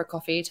met him for a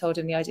coffee, told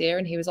him the idea,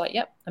 and he was like,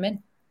 yep, I'm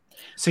in.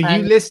 So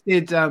you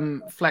listed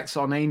Flex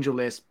on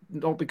AngelList,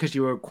 not because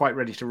you were quite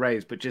ready to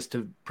raise, but just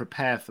to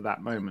prepare for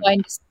that moment.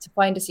 To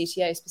find a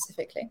CTO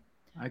specifically.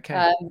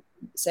 Okay.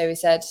 So we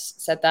said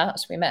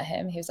that. We met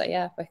him. He was like,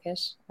 yeah, wicked,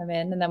 I'm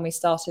in. And then we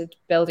started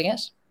building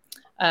it.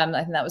 I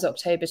think that was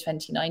October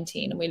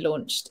 2019, and we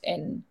launched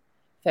in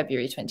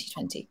February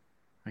 2020.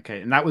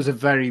 Okay. And that was a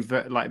very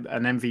like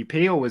an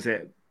MVP, or was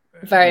it?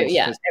 It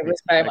was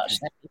very much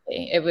an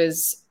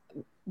MVP.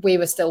 We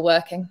were still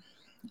working.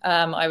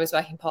 I was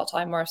working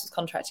part-time, Maurice was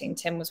contracting,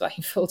 Tim was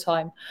working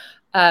full-time.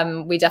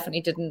 We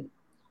definitely didn't,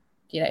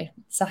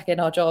 sack in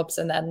our jobs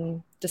and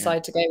then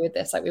decide to go with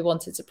this. Like, we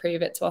wanted to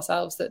prove it to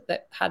ourselves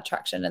that had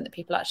traction and that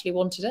people actually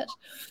wanted it.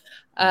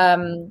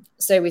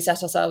 So we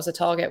set ourselves a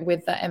target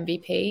with that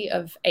MVP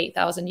of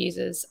 8,000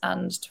 users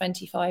and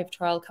 25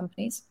 trial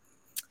companies.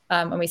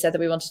 And we said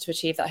that we wanted to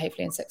achieve that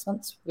hopefully in 6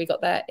 months. We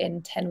got there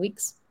in 10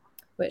 weeks,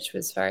 which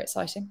was very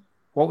exciting.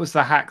 What was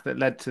the hack that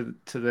led to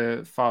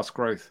the fast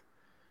growth?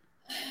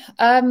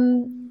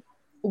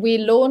 We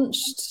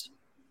launched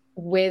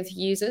with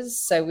users.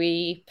 So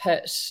we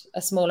put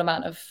a small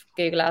amount of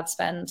Google ad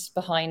spend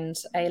behind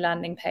a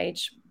landing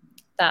page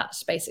that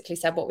basically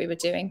said what we were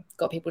doing,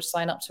 got people to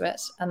sign up to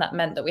it. And that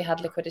meant that we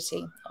had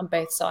liquidity on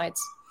both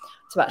sides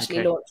to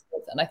actually launch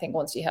with. And I think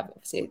once you have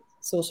obviously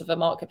sort of a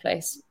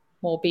marketplace,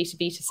 more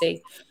B2B2C,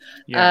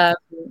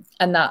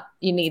 and that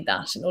you need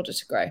that in order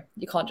to grow.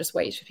 You can't just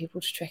wait for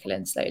people to trickle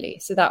in slowly.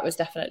 So that was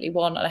definitely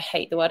one. And I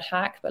hate the word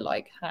hack, but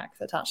like hack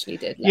that actually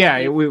did.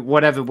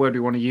 Whatever word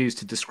we want to use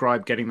to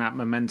describe getting that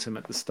momentum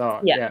at the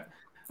start.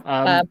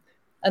 And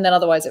then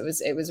otherwise it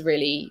was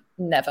really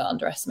never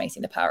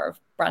underestimating the power of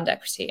brand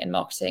equity and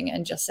marketing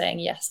and just saying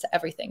yes to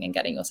everything and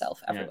getting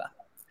yourself everywhere.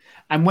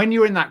 And when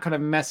you're in that kind of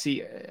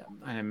messy,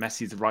 I know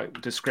messy is the right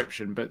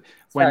description, but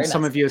when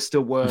some of you are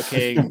still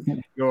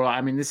working, you're like,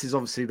 I mean, this is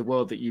obviously the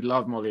world that you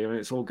love, Molly, and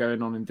it's all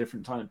going on in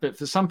different times. But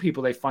for some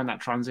people, they find that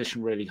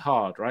transition really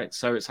hard, right?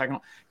 So it's like,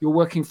 you're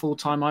working full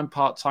time, I'm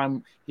part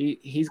time.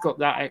 He's got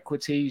that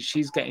equity,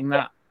 she's getting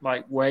that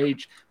like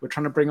wage. We're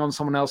trying to bring on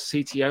someone else,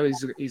 CTO.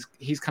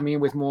 He's coming in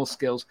with more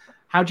skills.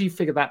 How do you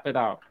figure that bit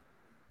out?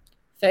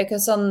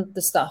 Focus on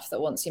the stuff that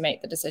once you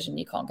make the decision,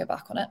 you can't go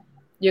back on it.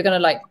 You're going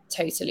to like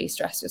totally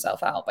stress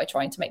yourself out by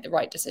trying to make the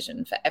right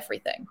decision for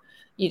everything.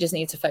 You just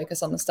need to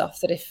focus on the stuff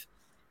that if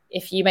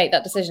you make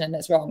that decision and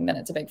it's wrong, then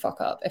it's a big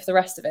fuck up. If the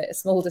rest of it is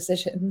small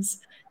decisions,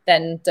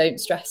 then don't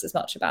stress as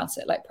much about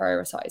it, like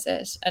prioritize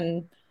it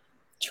and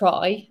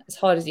try as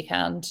hard as you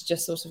can to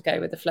just sort of go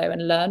with the flow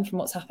and learn from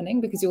what's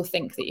happening, because you'll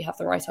think that you have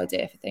the right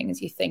idea for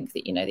things. You think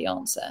that you know the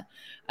answer.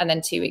 And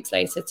then 2 weeks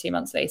later, 2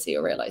 months later,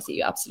 you'll realize that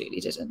you absolutely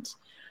didn't.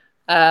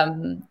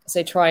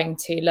 So trying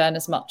to learn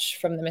as much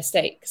from the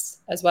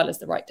mistakes as well as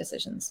the right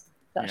decisions.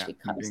 Actually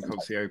kind of being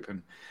obviously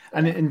open.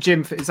 And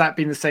Jim, has that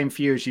been the same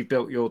for you as you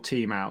built your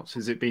team out?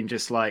 Has it been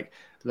just like,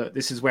 look,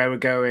 this is where we're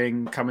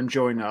going, come and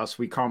join us,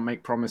 we can't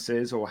make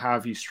promises, or how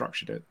have you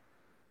structured it?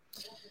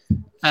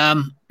 I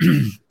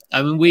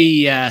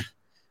mean,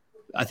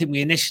 I think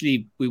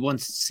we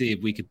wanted to see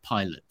if we could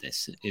pilot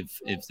this,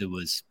 if there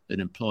was an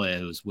employer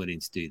who was willing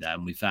to do that,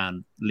 and we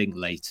found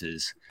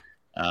Linklaters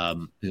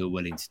who are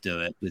willing to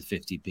do it with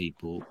 50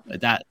 people.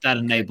 That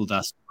enabled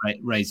us to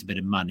raise a bit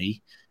of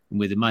money. And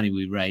with the money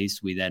we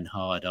raised, we then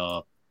hired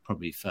our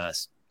probably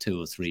first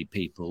 2 or 3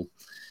 people.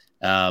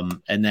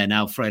 And then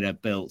Alfredo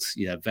built,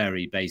 a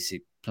very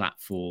basic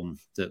platform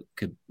that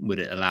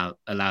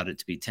allowed it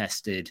to be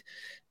tested.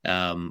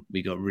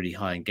 We got really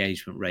high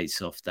engagement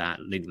rates off that.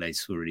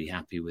 Linklaters were really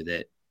happy with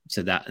it.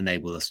 So that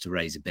enabled us to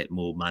raise a bit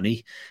more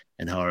money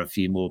and hire a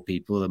few more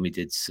people. And we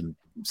did some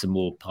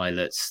more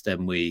pilots.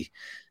 Then we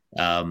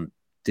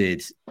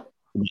did a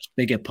much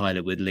bigger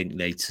pilot with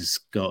Linklaters,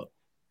 got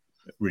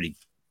really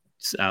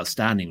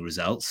outstanding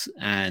results,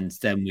 and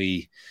then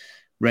we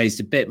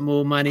raised a bit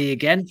more money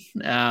again,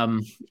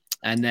 and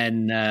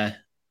then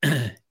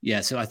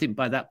so I think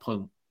by that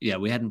point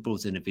we hadn't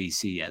brought in a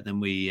VC yet. Then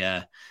we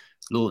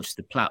launched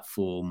the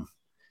platform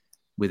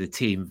with a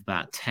team of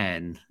about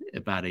 10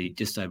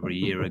 just over a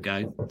year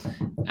ago,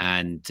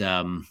 and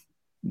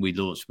we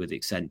launched with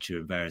Accenture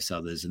and various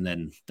others, and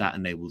then that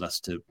enabled us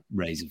to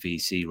raise a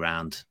VC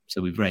round. So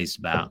we've raised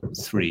about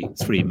 3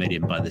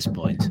 million by this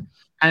point.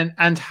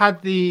 And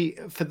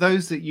for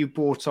those that you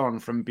brought on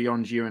from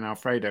beyond you and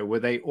Alfredo, were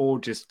they all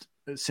just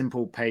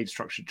simple paid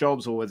structured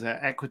jobs, or was there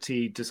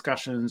equity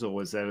discussions, or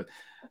was there,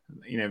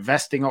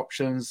 vesting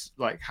options?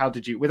 Like, how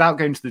did you, without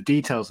going to the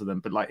details of them,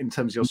 but like in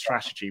terms of your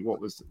strategy, what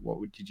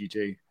did you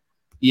do?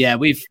 Yeah,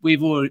 we've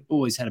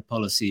always had a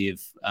policy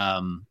of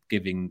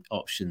giving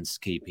options to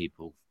key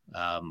people,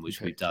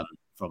 which we've done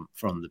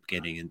from the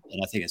beginning, and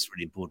I think it's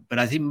really important. But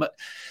I think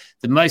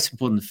the most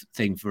important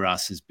thing for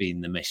us has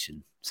been the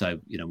mission. So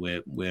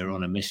we're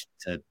on a mission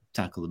to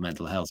tackle the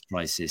mental health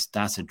crisis.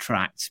 That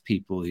attracts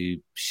people who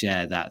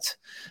share that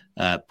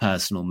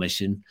personal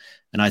mission,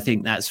 and I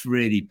think that's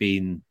really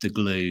been the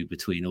glue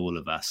between all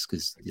of us,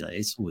 because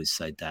it's always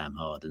so damn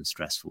hard and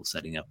stressful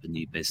setting up a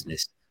new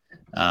business.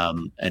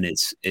 And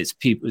it's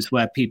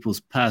where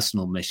people's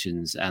personal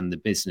missions and the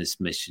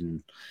business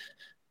mission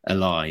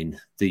align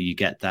that you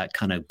get that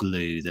kind of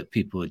glue, that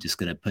people are just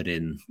going to put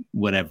in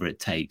whatever it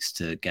takes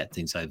to get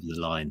things over the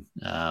line.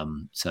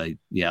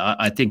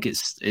 I think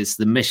it's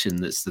the mission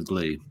that's the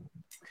glue.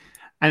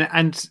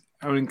 And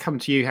I will come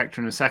to you,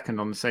 Hector, in a second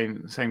on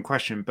the same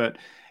question. But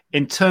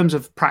in terms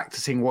of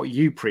practicing what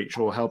you preach,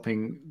 or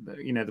helping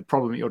the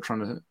problem that you're trying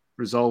to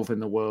resolve in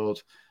the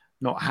world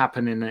not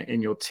happen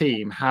in your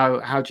team,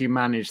 how do you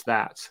manage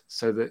that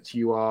so that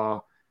you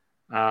are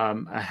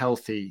a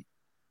healthy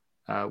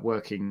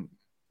working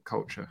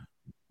culture?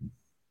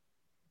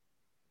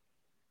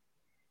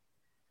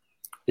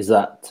 Is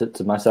that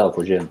to myself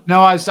or Jim? No,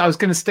 I was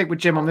going to stick with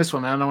Jim on this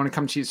one, and I want to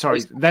come to you.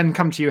 Sorry, then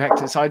come to you,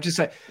 Hector. So I just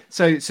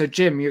say, so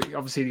Jim,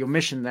 obviously your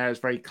mission there is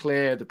very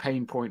clear. The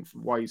pain point for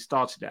why you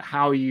started it.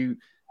 How are you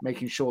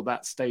making sure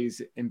that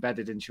stays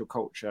embedded into your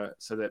culture,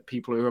 so that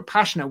people who are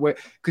passionate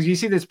because you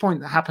see this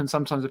point that happens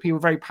sometimes that people are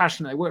very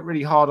passionate, they work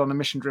really hard on a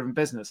mission-driven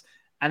business,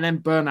 and then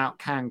burnout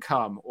can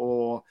come,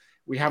 or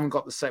we haven't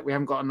got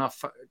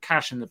enough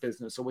cash in the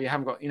business, or we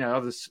haven't got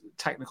other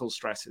technical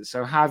stresses.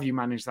 So how have you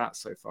managed that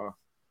so far?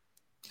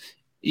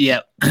 Yeah,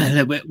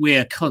 we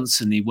are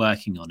constantly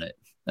working on it,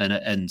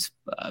 and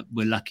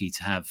we're lucky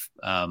to have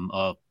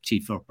our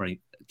chief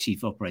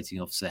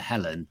operating officer,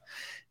 Helen,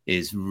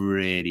 is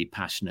really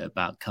passionate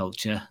about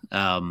culture.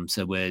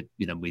 So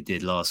we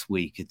did last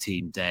week a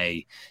team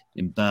day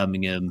in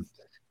Birmingham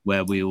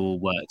where we all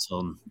worked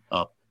on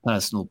our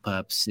personal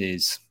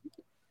purposes,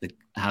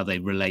 how they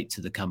relate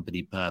to the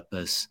company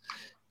purpose.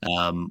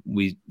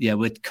 We're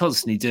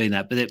constantly doing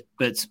that,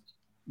 but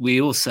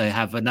we also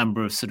have a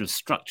number of sort of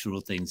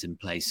structural things in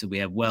place. So we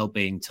have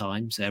well-being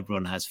time. So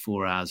everyone has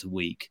 4 hours a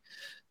week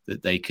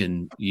that they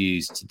can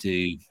use to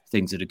do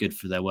things that are good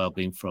for their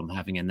well-being, from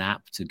having a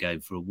nap to going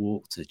for a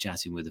walk to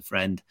chatting with a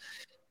friend.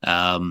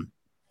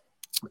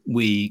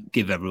 We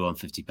give everyone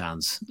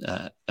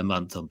 £50 a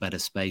month on Better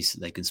Space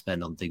that they can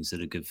spend on things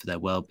that are good for their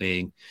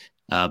well-being.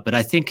 But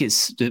I think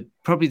it's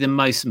probably the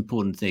most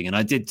important thing. And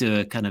I did do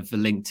a kind of a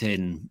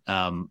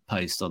LinkedIn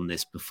post on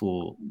this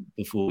before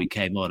we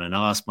came on, and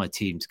I asked my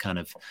team to kind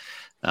of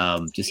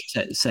just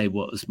say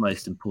what was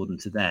most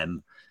important to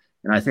them.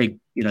 And I think,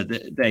 you know,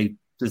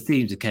 the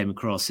themes that came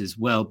across is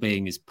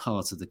well-being is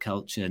part of the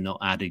culture, not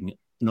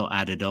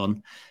added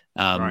on.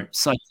 Right.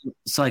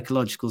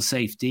 Psychological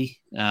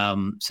safety.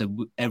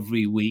 So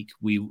every week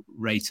we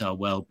rate our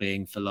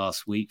well-being for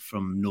last week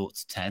from 0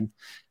 to 10.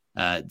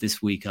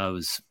 This week I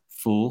was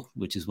 4,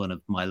 which is one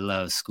of my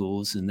lowest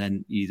scores. And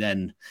then you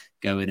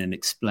go in and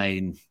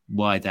explain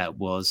why that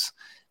was.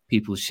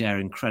 People share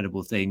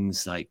incredible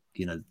things like,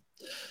 you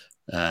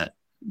know,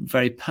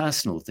 very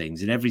personal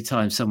things. And every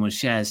time someone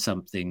shares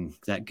something,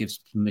 that gives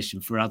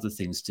permission for other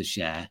things to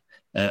share,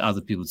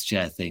 other people to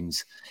share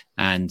things.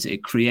 And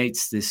it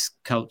creates this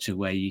culture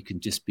where you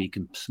can just be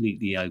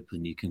completely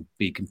open. You can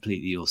be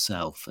completely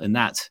yourself. And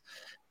that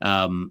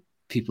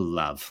people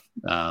love.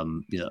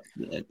 You know,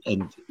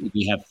 and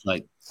we have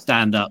like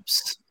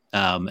stand-ups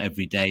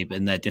every day, but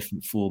in their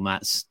different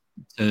formats.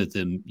 Two of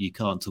them, you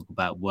can't talk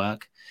about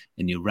work,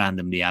 and you're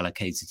randomly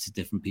allocated to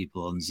different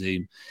people on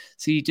Zoom.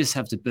 So you just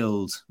have to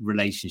build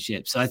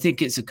relationships. So I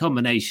think it's a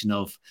combination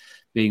of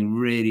being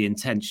really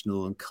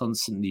intentional and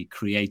constantly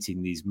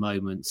creating these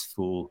moments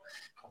for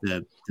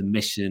the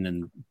mission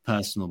and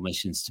personal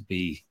missions to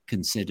be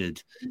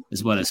considered,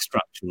 as well as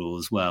structural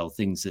as well,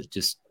 things that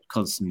just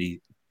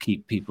constantly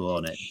keep people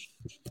on it.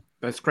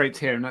 That's great to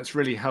hear, and that's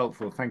really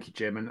helpful. Thank you,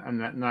 Jim.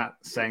 And that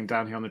saying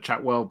down here on the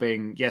chat,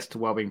 well-being, yes to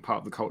well-being, part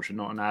of the culture,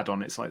 not an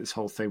add-on. It's like this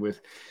whole thing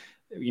with,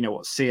 you know,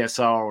 what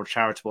CSR or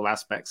charitable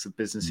aspects of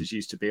businesses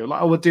used to be. Or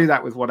like, oh, we'll do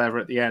that with whatever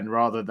at the end,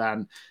 rather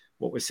than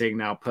what we're seeing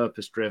now,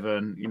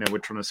 purpose-driven. You know, we're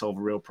trying to solve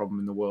a real problem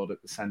in the world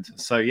at the center.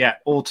 So yeah,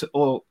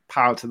 all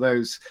power to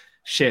those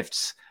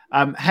shifts.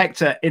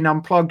 Hector, in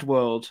Unplugged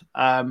World,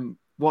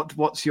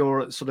 what's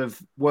your sort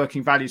of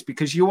working values?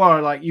 Because you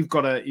are like, you've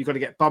got to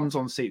get bums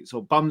on seats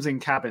or bums in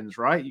cabins,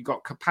 right? You've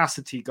got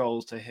capacity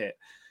goals to hit.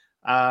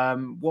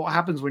 What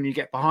happens when you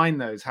get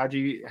behind those? How do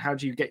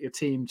you get your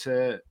team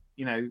to,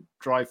 you know,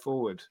 drive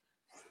forward?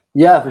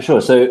 Yeah, for sure.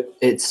 So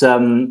it's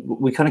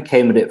we kind of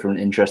came at it from an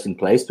interesting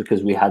place,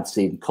 because we had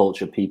seen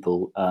culture,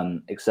 people,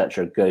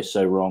 etc. go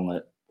so wrong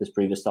at this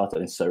previous startup.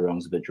 And so wrong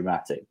is a bit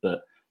dramatic,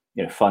 but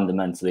you know,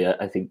 fundamentally,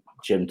 I think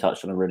Jim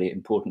touched on a really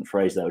important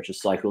phrase there, which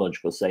is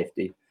psychological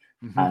safety.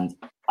 Mm-hmm. And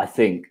I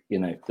think, you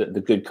know,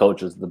 the good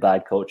cultures, the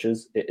bad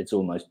cultures, it's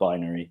almost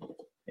binary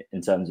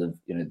in terms of,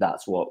 you know,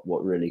 that's what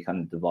really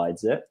kind of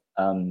divides it.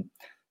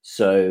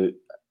 So,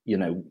 you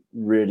know,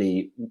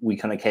 really, we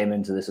kind of came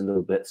into this a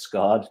little bit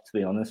scarred, to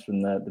be honest,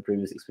 from the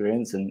previous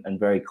experience, and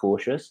very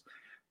cautious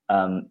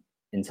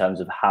in terms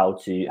of how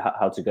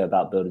to go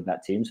about building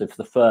that team. So for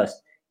the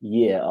first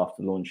year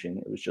after launching,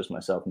 it was just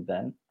myself and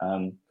Ben.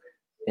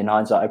 In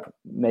hindsight, I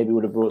maybe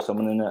would have brought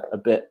someone in a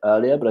bit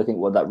earlier, but I think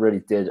what that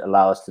really did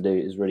allow us to do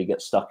is really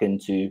get stuck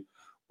into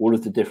all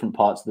of the different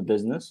parts of the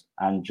business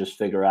and just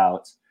figure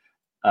out,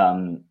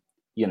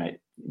 you know,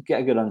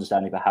 get a good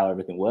understanding for how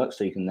everything works,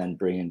 so you can then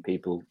bring in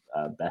people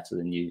better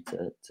than you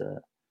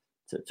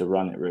to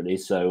run it, really.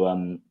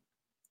 So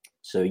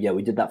yeah,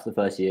 we did that for the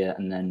first year,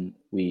 and then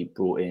we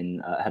brought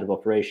in a head of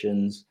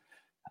operations,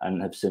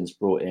 and have since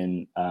brought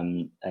in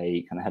a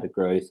kind of head of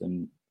growth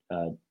and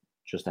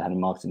just a head of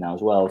marketing now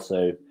as well.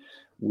 So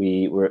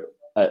we were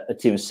a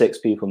team of 6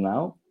 people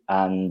now,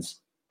 and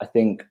I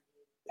think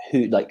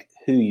who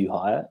you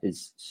hire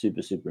is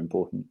super, super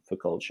important for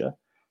culture.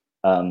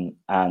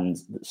 And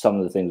some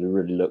of the things we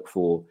really look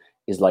for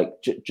is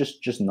like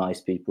just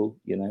nice people.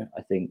 You know,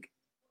 I think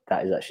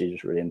that is actually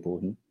just really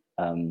important,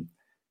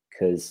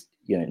 because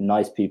you know,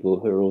 nice people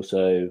who are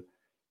also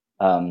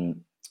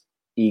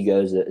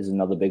egos is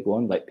another big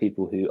one. Like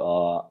people who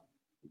are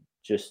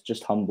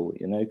just humble,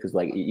 you know, because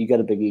like you get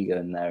a big ego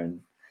in there, and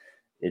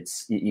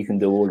it's you can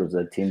do all of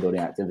the team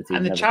building activities.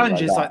 And the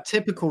challenge is like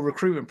typical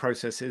recruitment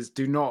processes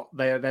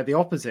they're the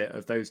opposite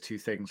of those two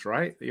things,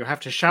 right? You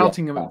have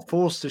to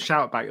forced to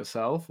shout about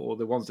yourself, or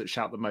the ones that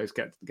shout the most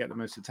get the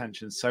most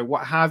attention. So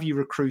what have you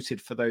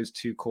recruited for those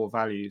two core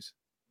values?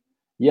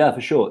 Yeah,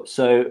 for sure.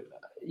 So,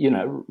 you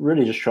know,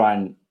 really just try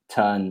and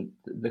turn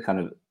the kind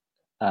of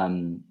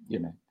you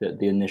know,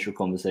 the initial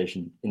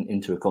conversation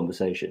into a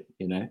conversation,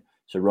 you know.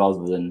 So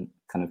rather than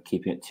kind of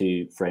keeping it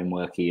too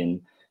frameworky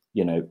and,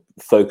 you know,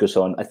 focus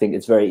on, I think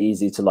it's very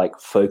easy to like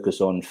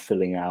focus on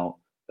filling out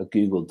a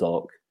Google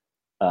Doc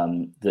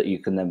that you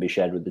can then be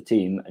shared with the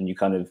team, and you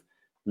kind of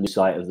lose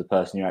sight of the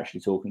person you're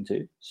actually talking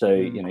to. So,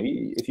 you know,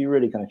 if you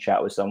really kind of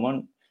chat with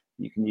someone,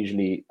 you can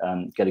usually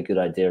get a good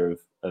idea of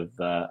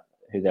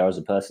who they are as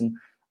a person.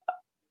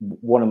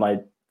 One of my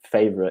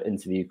favorite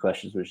interview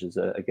questions, which is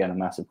again a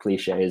massive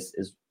cliche,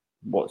 is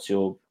what's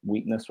your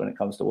weakness when it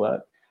comes to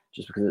work?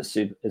 Just because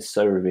it's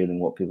so revealing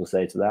what people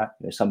say to that.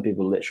 You know, some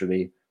people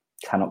literally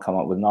cannot come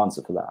up with an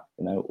answer for that,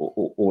 you know,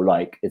 or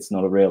like it's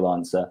not a real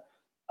answer.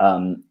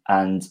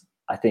 And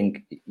I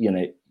think, you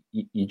know,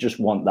 you just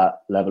want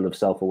that level of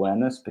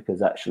self-awareness,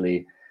 because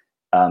actually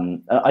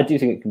I do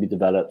think it can be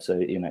developed. So,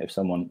 you know, if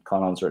someone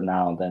can't answer it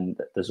now, then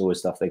there's always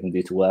stuff they can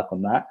do to work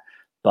on that.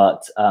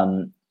 But,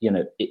 you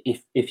know,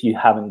 if you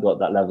haven't got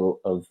that level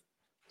of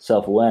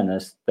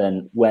self-awareness,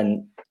 then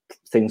when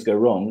things go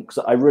wrong, because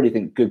I really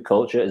think good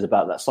culture is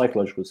about that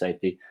psychological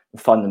safety.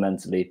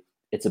 Fundamentally,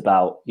 it's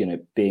about, you know,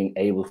 being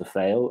able to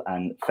fail,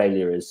 and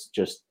failure is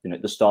just, you know,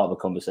 the start of a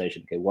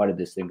conversation. Okay, why did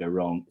this thing go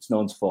wrong? It's no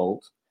one's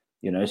fault.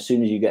 You know, as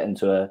soon as you get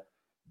into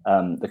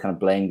the kind of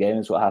blame game,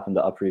 is what happened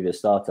at our previous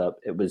startup.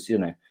 It was, you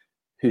know,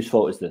 whose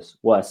fault is this?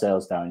 Why are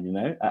sales down? You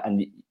know,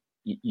 and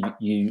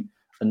you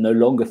are no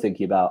longer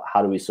thinking about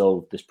how do we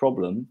solve this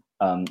problem,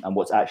 and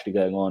what's actually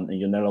going on, and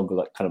you're no longer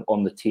like kind of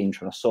on the team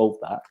trying to solve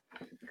that,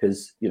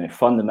 because, you know,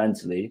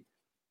 fundamentally,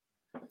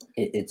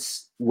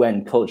 it's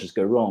when cultures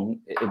go wrong,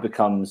 it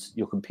becomes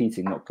you're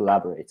competing, not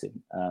collaborating,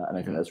 and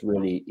I think that's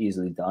really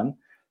easily done.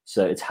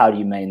 So it's how do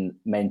you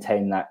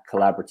maintain that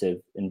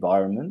collaborative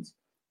environment,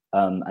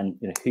 and,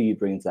 you know, who you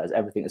bring into that is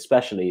everything,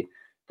 especially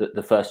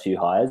the first few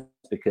hires,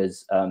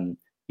 because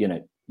you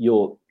know,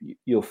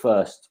 your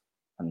first,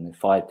 I don't know,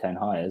 5-10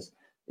 hires,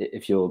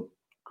 if you're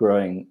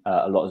growing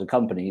a lot as a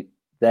company,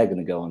 they're going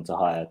to go on to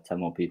hire 10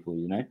 more people,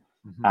 you know.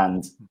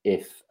 And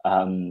if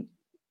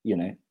you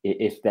know,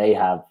 if they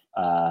have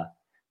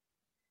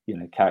you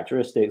know,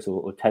 characteristics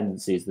or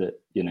tendencies that,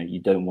 you know, you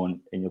don't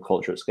want in your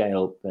culture at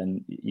scale,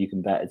 then you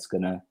can bet it's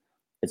gonna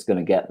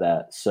get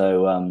there.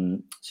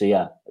 So so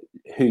yeah,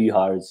 who you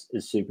hire is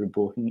super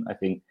important. I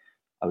think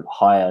I would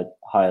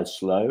hire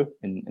slow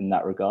in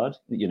that regard.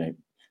 You know,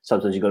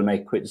 sometimes you've got to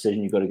make a quick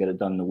decision, you've got to get it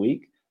done in a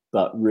week,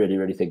 but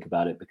really think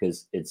about it,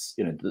 because it's,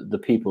 you know, the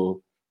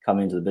people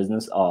coming into the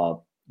business are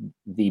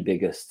the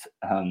biggest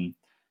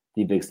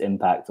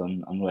impact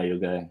on where you're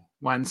going.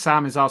 When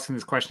Sam is asking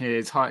this question here,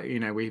 is high, you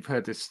know, we've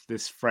heard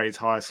this phrase,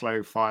 hire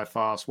slow, fire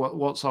fast.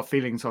 What's our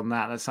feelings on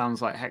that? That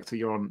sounds like, Hector,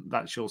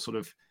 that's your sort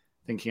of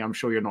thinking. I'm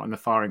sure you're not in the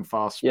firing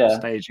fast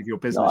stage of your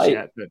business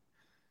yet, but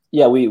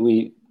yeah,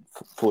 we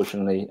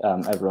fortunately,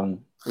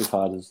 everyone we've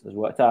hired has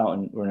worked out,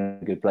 and we're in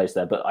a good place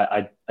there. But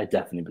I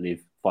definitely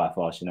believe fire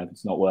fast. You know, if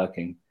it's not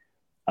working,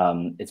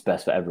 it's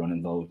best for everyone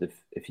involved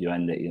if you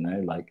end it. You know,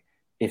 like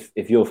if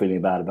you're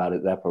feeling bad about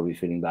it, they're probably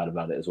feeling bad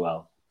about it as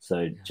well.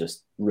 So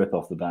just rip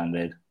off the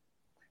Band-Aid,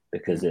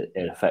 because it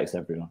affects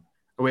everyone.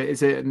 Wait,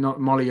 is it not,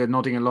 Molly? You're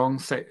nodding along.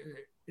 So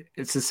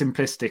it's a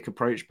simplistic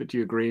approach, but do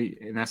you agree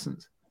in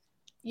essence?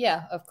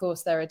 Yeah, of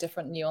course, there are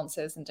different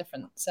nuances and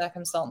different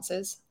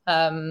circumstances.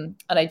 And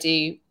I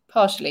do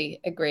partially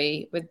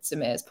agree with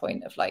Zamir's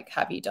point of like,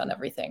 have you done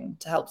everything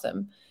to help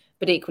them?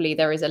 But equally,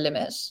 there is a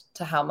limit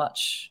to how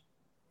much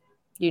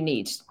you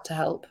need to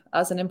help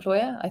as an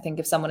employer. I think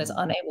if someone is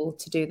unable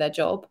to do their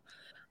job,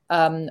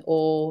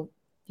 or,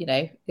 you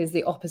know, is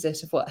the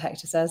opposite of what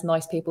Hector says,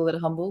 nice people that are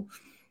humble,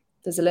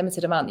 there's a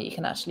limited amount that you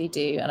can actually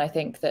do. And I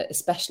think that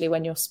especially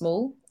when you're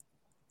small,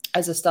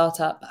 as a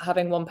startup,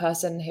 having one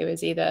person who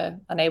is either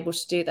unable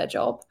to do their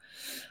job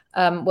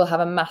will have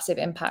a massive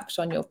impact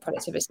on your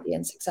productivity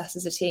and success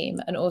as a team.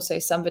 And also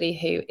somebody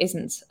who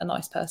isn't a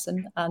nice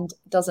person and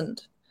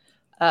doesn't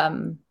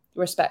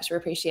respect or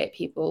appreciate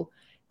people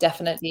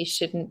definitely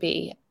shouldn't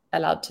be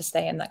allowed to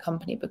stay in that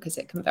company, because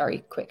it can very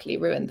quickly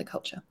ruin the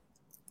culture.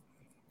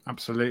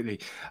 Absolutely.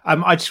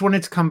 I just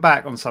wanted to come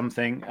back on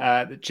something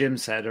that Jim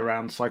said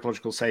around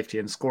psychological safety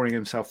and scoring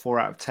himself 4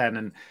 out of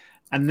 10.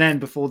 And then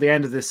before the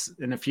end of this,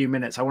 in a few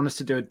minutes, I want us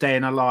to do a day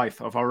in a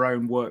life of our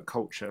own work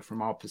culture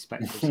from our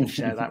perspective and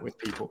share that with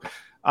people.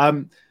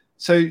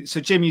 So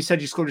Jim, you said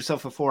you scored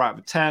yourself a 4 out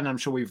of 10. I'm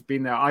sure we've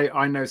been there.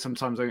 I know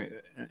sometimes,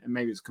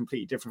 maybe it's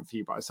completely different for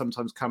you, but I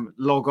sometimes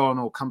log on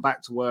or come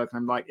back to work and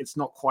I'm like, it's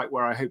not quite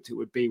where I hoped it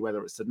would be,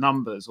 whether it's the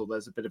numbers or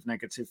there's a bit of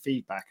negative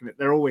feedback. And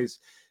they're always,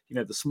 you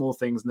know, the small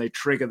things, and they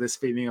trigger this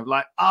feeling of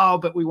like, oh,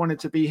 but we wanted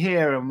to be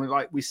here, and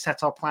we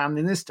set our plan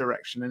in this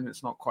direction and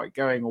it's not quite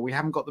going, or we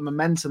haven't got the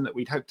momentum that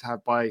we'd hoped to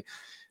have by,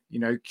 you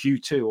know,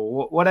 Q2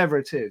 or whatever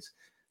it is.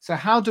 So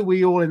how do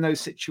we all in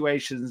those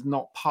situations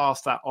not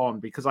pass that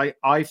on? Because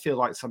I feel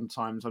like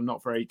sometimes I'm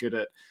not very good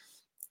at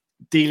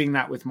dealing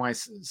that with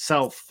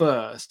myself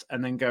first,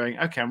 and then going,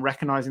 okay, I'm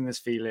recognizing this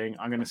feeling,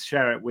 I'm going to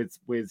share it with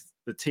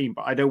the team,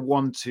 but I don't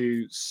want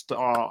to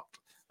start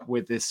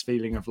with this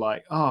feeling of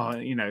like, oh,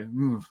 you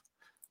know,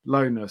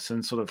 lowness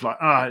and sort of like,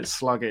 it's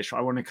sluggish.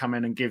 I want to come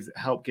in and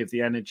help give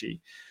the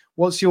energy.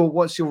 What's your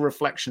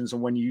reflections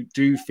on when you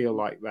do feel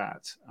like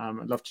that?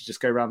 I'd love to just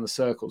go around the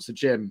circle. So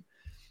Jim,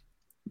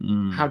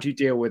 how do you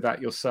deal with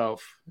that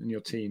yourself and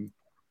your team?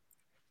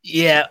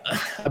 Yeah,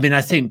 I mean,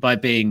 I think by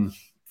being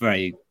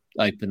very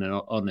open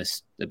and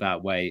honest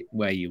about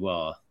where you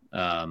are,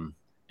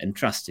 and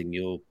trusting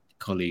your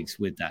colleagues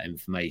with that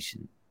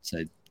information.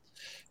 So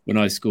when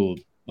I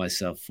scored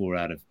myself 4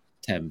 out of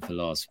 10 for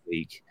last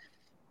week,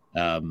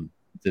 there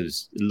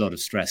was a lot of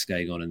stress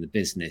going on in the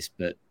business,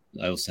 but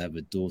I also have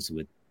a daughter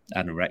with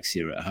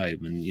anorexia at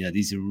home, and you know,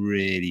 these are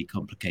really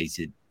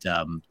complicated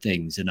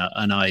things, and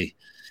I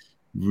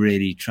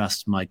really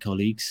trust my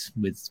colleagues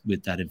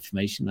with that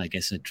information. I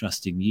guess I'm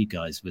trusting you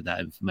guys with that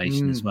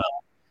information as well.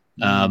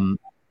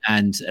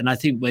 And I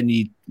think when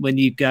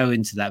you go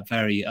into that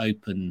very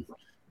open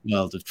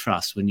world of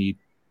trust when you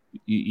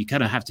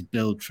kind of have to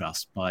build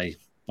trust by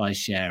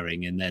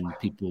sharing and then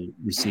people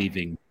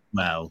receiving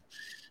well.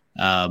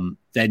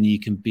 Then you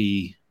can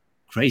be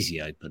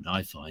crazy open,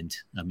 I find.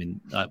 I mean,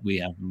 we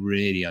have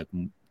really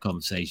open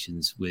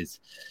conversations with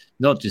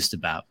not just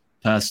about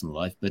personal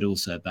life, but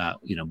also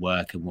about,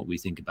 work and what we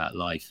think about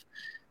life,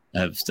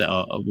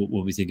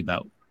 what we think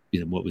about,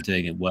 what we're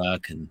doing at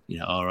work and,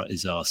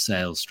 is our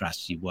sales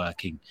strategy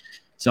working?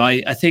 So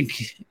I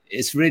think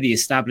it's really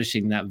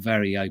establishing that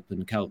very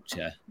open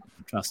culture,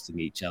 trusting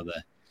each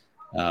other.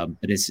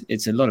 But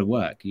it's a lot of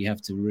work. You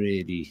have to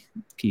really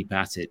keep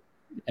at it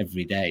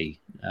every day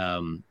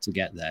to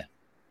get there.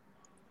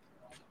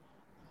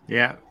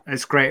 Yeah,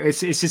 it's great.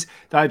 It's just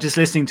that I'm just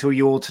listening to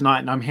you all tonight,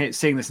 and I'm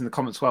seeing this in the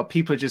comments as well.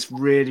 People are just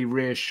really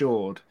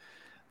reassured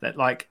that,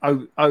 like,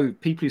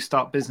 people who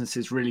start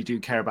businesses really do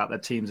care about their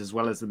teams as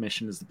well as the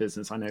mission as the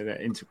business. I know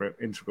they're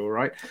integral,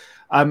 right?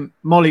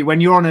 Molly, when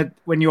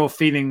you're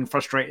feeling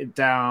frustrated,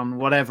 down,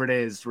 whatever it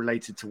is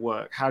related to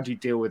work, how do you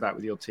deal with that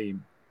with your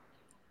team?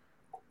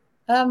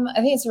 I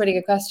think it's a really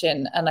good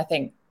question, and I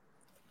think,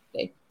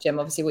 Jim,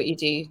 obviously what you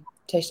do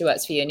totally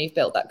works for you, and you've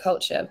built that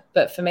culture.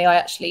 But for me, I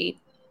actually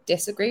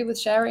disagree with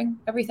sharing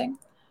everything.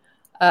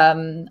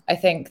 I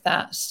think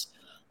that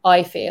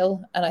I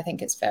feel, and I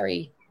think it's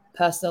very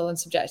personal and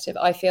subjective,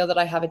 I feel that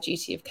I have a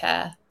duty of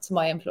care to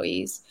my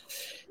employees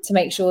to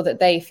make sure that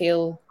they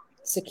feel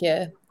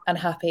secure and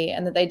happy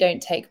and that they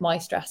don't take my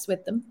stress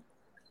with them.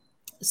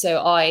 So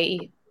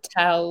I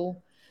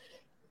tell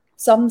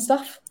some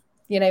stuff,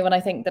 when I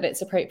think that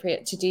it's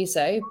appropriate to do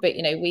so. But,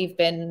 we've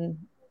been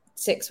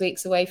 6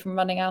 weeks away from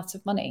running out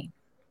of money.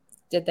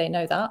 Did they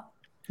know that?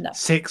 No.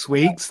 6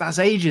 weeks? That's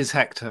ages,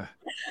 Hector.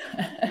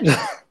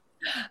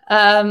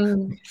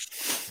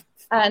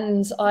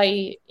 And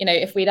I,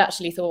 if we'd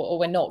actually thought,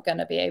 we're not going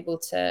to be able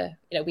to,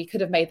 we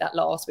could have made that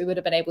last. We would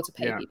have been able to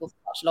pay people for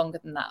much longer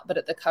than that. But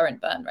at the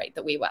current burn rate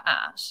that we were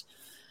at,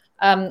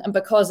 and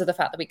because of the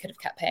fact that we could have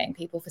kept paying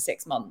people for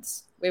 6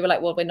 months, we were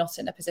like, well, we're not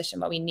in a position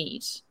where we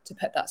need to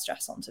put that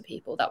stress onto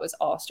people. That was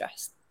our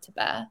stress to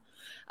bear.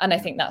 And I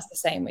think that's the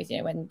same with,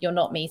 when you're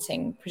not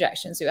meeting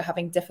projections, you're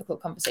having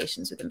difficult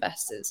conversations with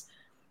investors.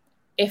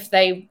 If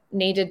they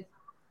needed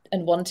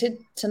and wanted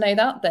to know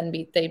that, then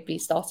they'd be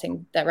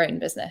starting their own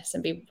business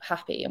and be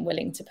happy and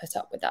willing to put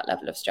up with that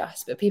level of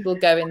stress. But people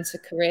go into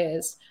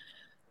careers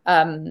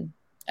and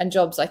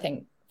jobs, I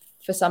think,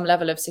 for some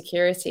level of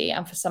security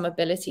and for some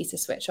ability to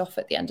switch off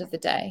at the end of the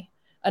day.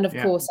 And of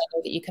course, I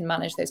know that you can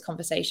manage those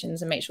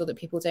conversations and make sure that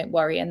people don't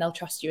worry and they'll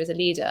trust you as a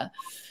leader.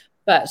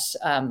 But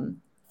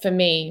for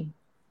me,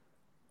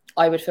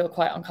 I would feel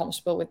quite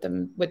uncomfortable with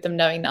them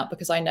knowing that,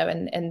 because I know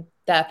in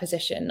their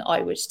position,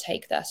 I would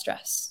take their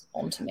stress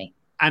onto me.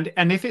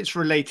 And if it's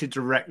related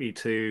directly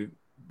to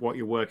what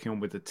you're working on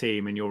with the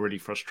team and you're really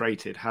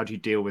frustrated, how do you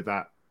deal with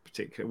that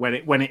particular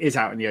when it is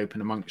out in the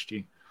open amongst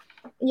you?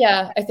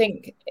 Yeah, I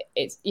think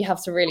you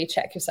have to really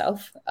check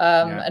yourself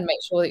and make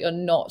sure that you're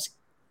not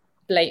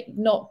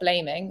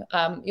blaming.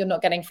 You're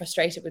not getting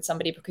frustrated with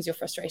somebody because you're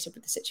frustrated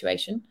with the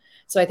situation.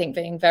 So I think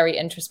being very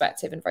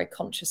introspective and very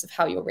conscious of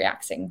how you're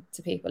reacting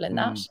to people in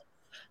that,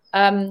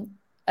 and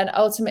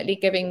ultimately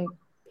giving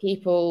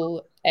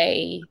people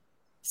a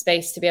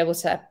space to be able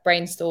to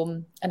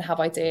brainstorm and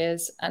have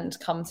ideas and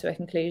come to a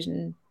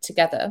conclusion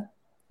together.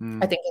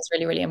 I think it's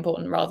really, really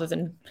important, rather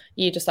than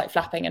you just like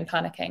flapping and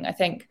panicking. I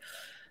think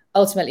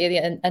ultimately at the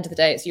end of the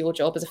day, it's your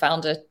job as a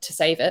founder to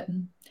save it.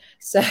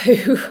 So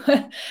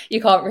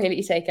you can't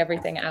really take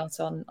everything out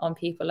on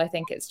people. I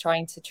think it's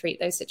trying to treat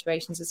those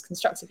situations as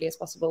constructively as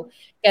possible,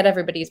 get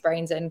everybody's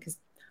brains in, because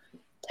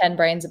 10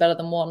 brains are better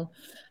than one.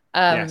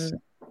 Yes.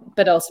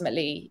 But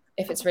ultimately,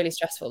 if it's really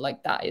stressful,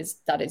 like that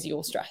is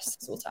your stress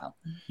to sort out.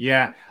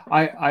 Yeah,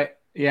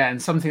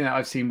 and something that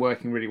I've seen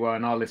working really well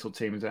in our little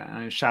team is,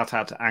 and shout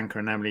out to Anchor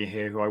and Emily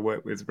here, who I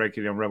work with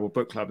regularly on Rebel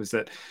Book Club, is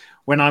that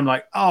when I'm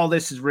like, oh,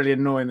 this is really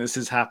annoying, this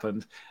has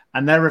happened,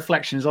 and their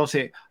reflection is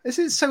obviously, this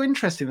is so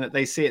interesting that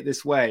they see it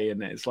this way,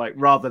 and it's like,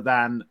 rather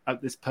than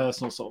this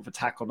personal sort of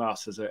attack on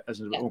us as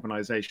an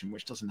organization,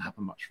 which doesn't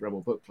happen much for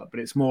Rebel Book Club, but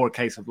it's more a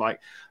case of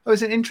like, oh,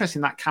 is it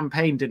interesting that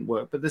campaign didn't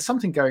work, but there's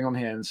something going on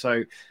here. And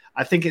so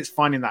I think it's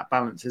finding that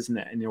balance, isn't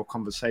it, in your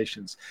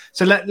conversations.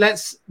 So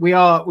we've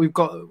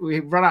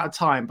run out of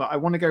time, but I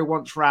want to go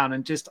once round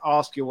and just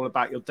ask you all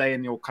about your day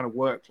and your kind of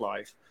work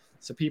life,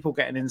 so people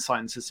get an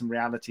insight into some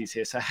realities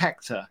here. So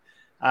Hector,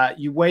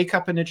 you wake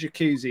up in a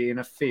jacuzzi in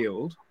a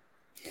field.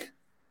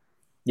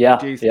 Yeah.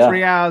 You do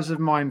 3 hours of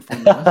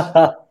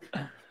mindfulness.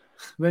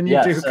 Then you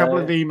do a couple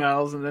of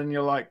emails, and then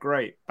you're like,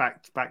 great,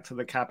 back to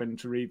the cabin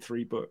to read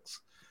 3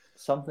 books.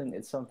 It's something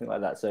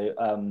like that. So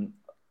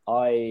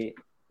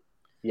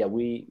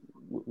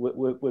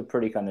we're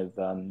pretty kind of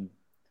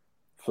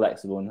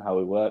flexible in how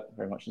we work,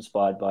 very much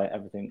inspired by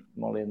everything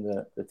Molly and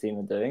the team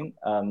are doing.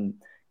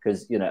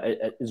 Because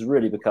it's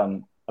really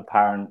become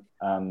apparent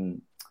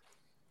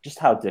just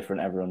how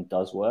different everyone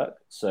does work.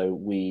 So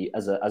we,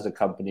 as a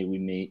company, we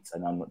meet,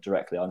 and I'm not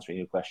directly answering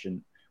your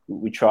question,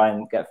 we try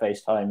and get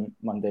FaceTime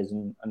Mondays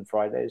and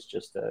Fridays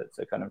just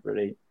to kind of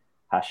really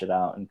hash it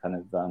out and kind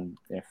of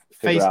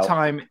figure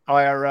FaceTime out.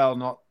 IRL,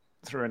 not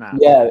through an app.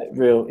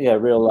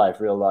 Real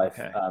life.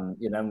 Okay.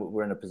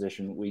 We're in a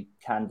position we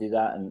can do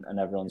that, and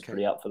everyone's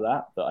pretty up for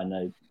that. But I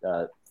know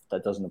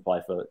that doesn't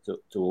apply to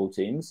all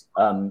teams.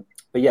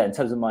 But yeah, in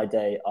terms of my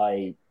day,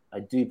 I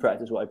do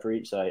practice what I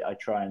preach. So I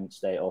try and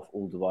stay off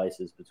all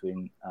devices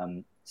between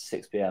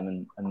 6 p.m.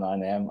 and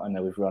 9 a.m. I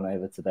know we've run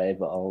over today,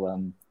 but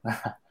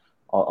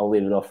I'll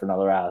leave it off for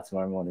another hour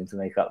tomorrow morning to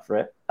make up for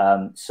it.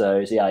 So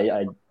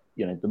yeah,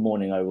 the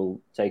morning I will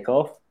take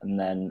off, and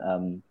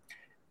then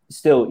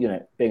still,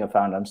 being a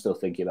founder, I'm still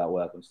thinking about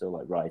work. I'm still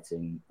like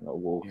writing,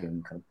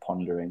 walking, kind of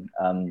pondering.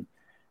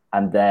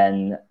 And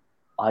then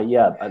I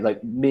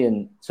like me,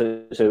 and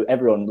so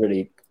everyone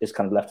really is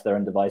kind of left to their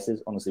own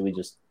devices. Honestly, we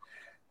just,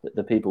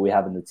 the people we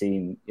have in the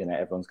team,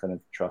 everyone's kind of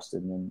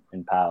trusted and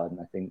empowered. And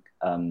I think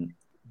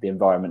the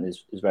environment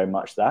is very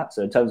much that.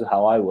 So in terms of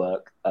how I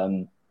work,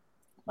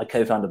 my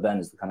co-founder Ben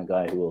is the kind of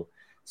guy who will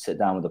sit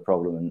down with a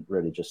problem and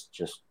really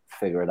just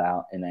figure it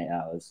out in 8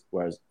 hours.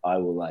 Whereas I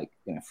will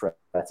fret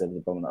over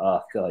the problem.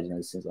 Oh God,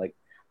 this seems like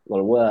a lot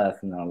of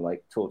work, and I'll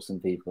talk to some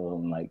people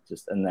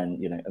and then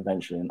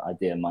eventually an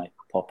idea might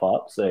pop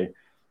up. So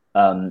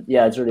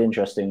it's really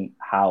interesting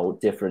how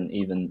different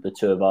even the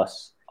two of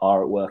us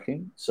are at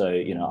working. So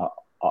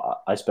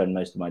I spend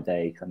most of my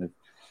day kind of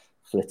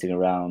flitting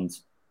around,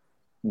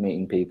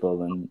 meeting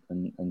people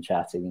and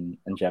chatting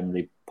and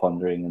generally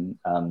pondering,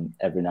 and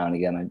every now and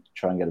again I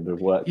try and get a bit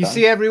of work done.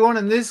 See everyone,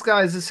 and this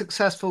guy is a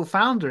successful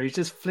founder. He's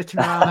just flitting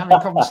around having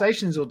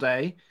conversations all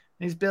day.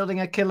 He's building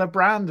a killer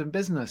brand and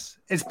business.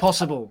 It's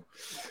possible.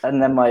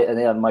 And then my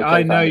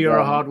I know you're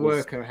a hard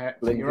worker,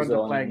 Hector. You're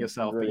underplaying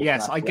yourself. Really, but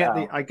yes, I get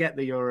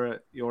that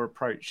your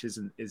approach is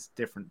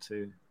different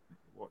to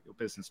what your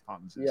business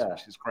partners is,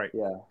 which is great.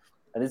 Yeah.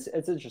 And it's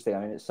interesting. I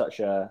mean, it's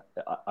such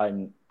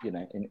I'm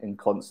in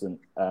constant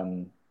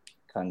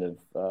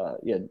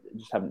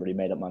just haven't really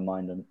made up my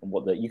mind on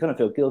what you kind of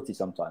feel guilty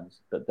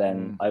sometimes, but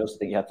then I also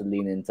think you have to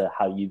lean into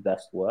how you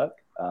best work,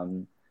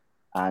 and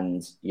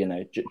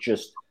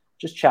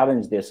just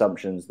challenge the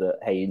assumptions that,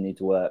 hey, you need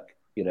to work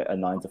a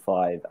 9 to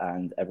 5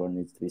 and everyone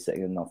needs to be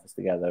sitting in an office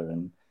together,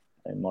 and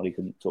Molly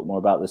can talk more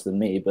about this than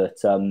me, but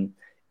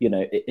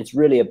it's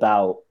really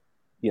about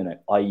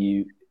are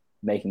you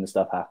making the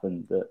stuff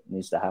happen that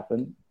needs to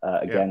happen.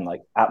 Again,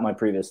 like at my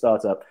previous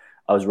startup,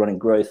 I was running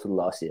growth for the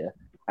last year,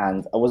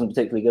 and I wasn't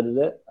particularly good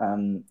at it,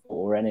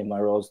 or any of my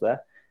roles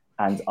there.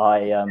 And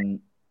I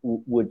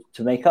would,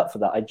 to make up for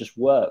that, I'd just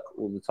work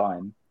all the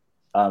time.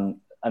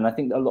 And I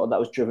think a lot of that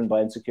was driven by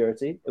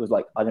insecurity. It was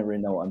like, I don't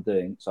really know what I'm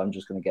doing, so I'm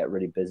just going to get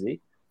really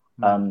busy.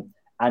 And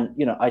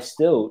I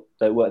still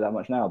don't work that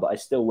much now, but I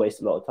still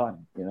waste a lot of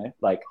time.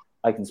 Like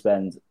I can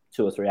spend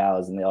 2 or 3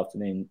 hours in the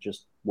afternoon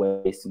just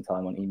wasting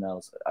time on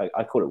emails.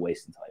 I call it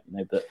wasting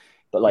time,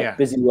 but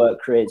busy work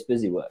creates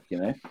busy work,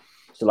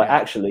 So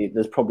actually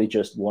there's probably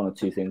just 1 or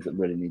 2 things that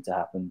really need to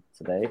happen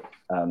today.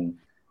 And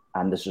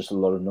there's just a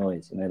lot of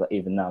noise, like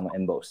even now my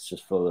inbox is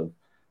just full of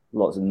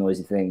lots of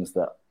noisy things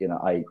that,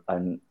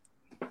 I'm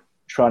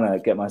trying to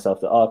get myself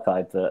to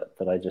archive, but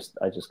I just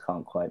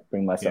can't quite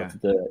bring myself to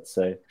do it.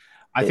 So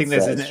I think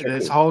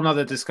there's a whole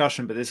nother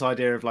discussion, but this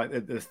idea of like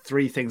the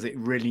 3 things that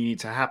really need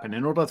to happen.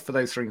 In order for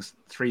those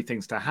 3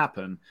 things to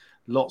happen,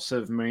 lots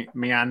of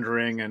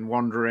meandering and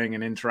wandering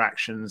and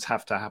interactions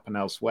have to happen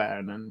elsewhere.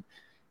 And then,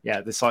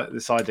 this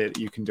idea that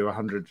you can do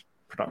 100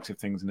 productive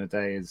things in a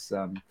day is,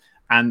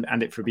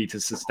 and it for be to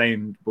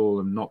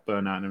sustainable and not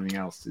burn out and everything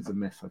else is a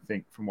myth, I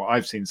think, from what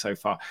I've seen so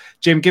far.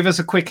 Jim, give us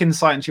a quick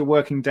insight into your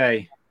working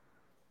day.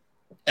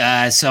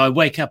 So I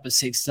wake up at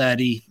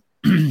 6:30,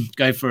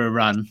 go for a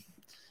run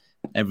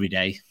every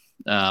day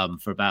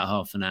for about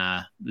half an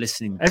hour,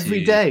 listening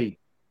every day.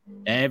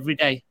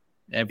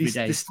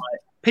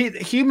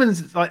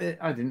 Humans, I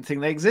didn't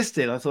think they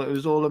existed. I thought it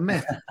was all a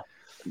myth.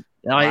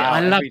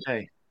 I love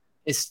it.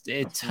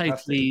 It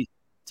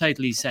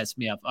totally sets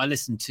me up. I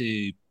listen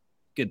to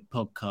good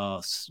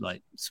podcasts.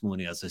 Like this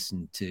morning, I was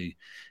listening to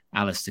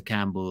Alistair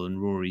Campbell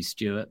and Rory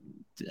Stewart.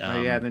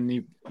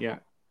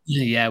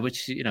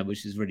 Which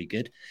is really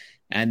good.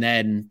 And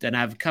then I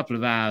have a couple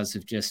of hours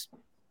of just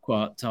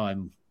quiet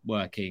time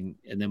working,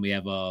 and then we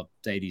have our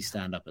daily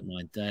stand up at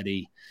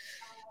 9:30,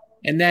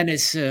 and then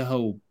it's a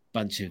whole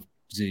bunch of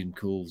Zoom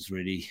calls,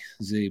 really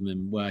Zoom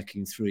and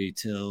working through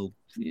till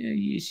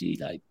usually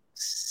like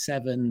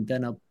 7.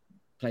 Then I'll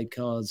play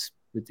cards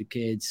with the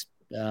kids,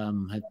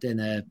 have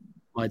dinner.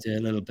 I do a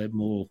little bit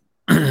more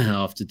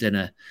after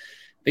dinner,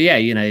 but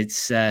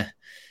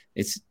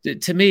it's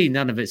to me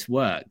none of it's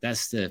work.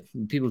 That's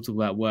people talk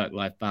about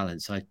work-life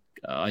balance.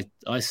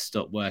 I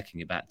stopped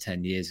working about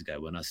 10 years ago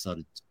when I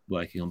started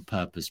working on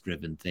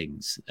purpose-driven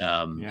things,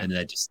 and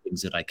they're just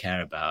things that I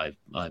care about.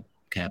 I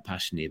care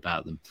passionately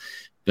about them,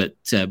 but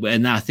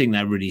and I think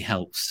that really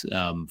helps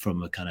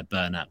from a kind of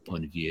burnout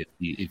point of view.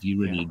 If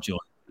you really enjoy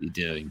what you're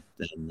doing,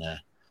 then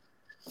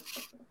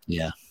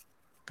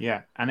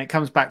Yeah, and it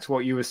comes back to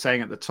what you were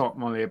saying at the top,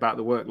 Molly, about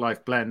the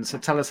work-life blend. So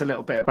tell us a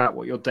little bit about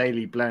what your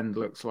daily blend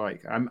looks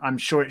like. I'm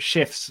sure it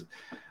shifts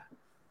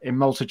in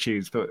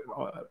multitudes, but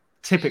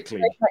typically?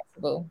 Very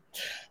flexible.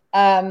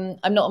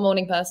 I'm not a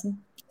morning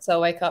person, so I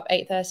wake up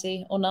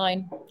 8:30 or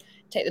 9,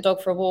 take the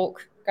dog for a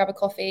walk, grab a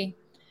coffee,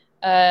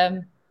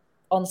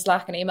 on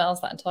Slack and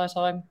emails that entire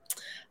time.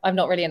 I'm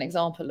not really an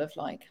example of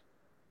like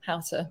how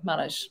to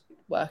manage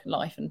work and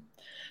life,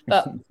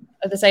 but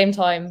at the same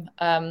time,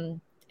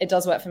 it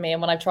does work for me.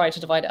 And when I've tried to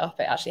divide it up,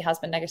 it actually has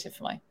been negative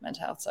for my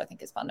mental health. So I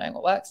think it's about knowing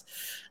what works.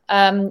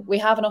 We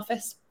have an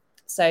office,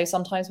 so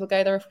sometimes we'll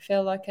go there if we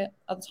feel like it.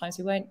 Other times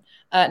we won't.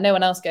 No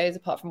one else goes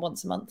apart from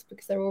once a month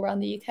because they're all around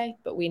the UK,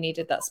 but we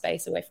needed that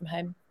space away from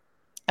home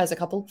as a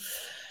couple.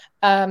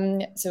 So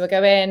we'll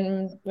go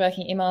in,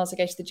 working emails, I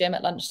go to the gym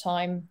at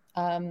lunchtime.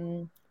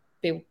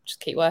 We'll just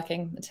keep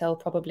working until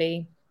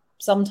probably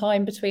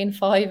sometime between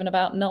 5 and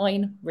about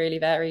 9, really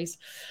varies.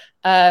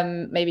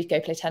 Maybe go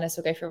play tennis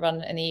or go for a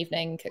run in the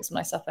evening, cook some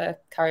nice supper,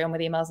 carry on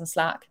with emails and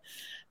Slack.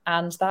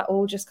 And that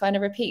all just kind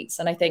of repeats.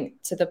 And I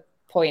think to the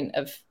point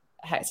of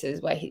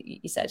Hector's where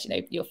he said,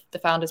 the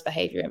founder's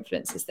behavior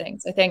influences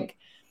things. I think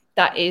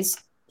that is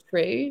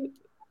true,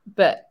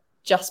 but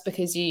just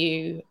because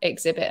you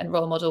exhibit and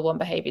role model one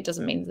behavior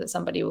doesn't mean that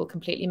somebody will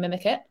completely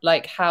mimic it.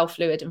 Like how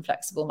fluid and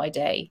flexible my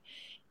day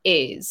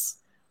is,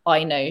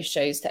 I know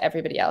shows to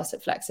everybody else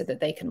at Flexer that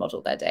they can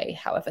model their day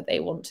however they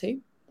want to.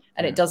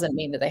 And it doesn't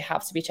mean that they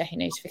have to be checking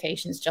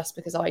notifications just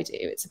because I do.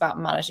 It's about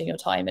managing your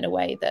time in a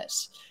way that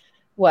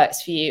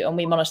works for you. And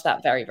we monitor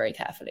that very, very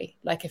carefully.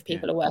 Like if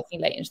people are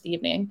working late into the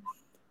evening,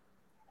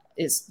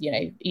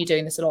 you're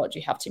doing this a lot. Do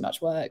you have too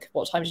much work?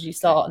 What time did you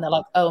start? And they're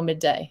like, oh,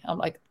 midday. I'm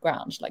like,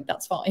 ground, like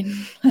that's fine.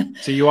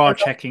 So you are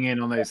checking in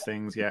on those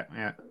things.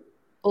 Yeah.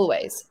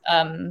 Always.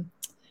 And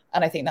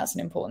I think that's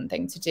an important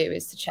thing to do,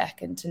 is to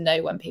check and to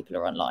know when people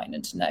are online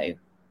and to know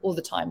all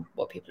the time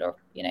what people are,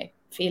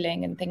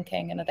 feeling and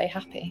thinking, and are they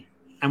happy?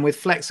 And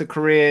with Flexer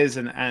Careers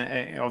and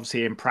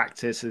obviously in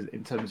practice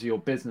in terms of your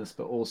business,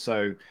 but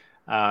also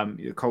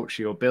your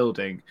culture you're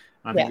building.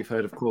 I think we've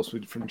heard, of course,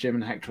 from Jim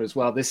and Hector as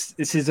well. This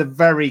is a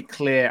very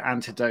clear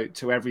antidote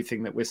to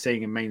everything that we're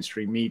seeing in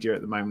mainstream media at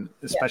the moment,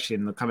 especially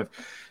in the kind of,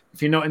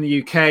 if you're not in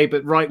the UK,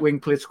 but right-wing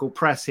political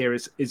press here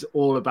is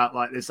all about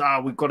like this,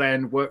 we've got to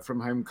end work from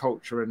home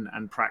culture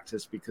and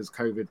practice because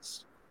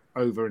COVID's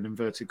over, in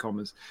inverted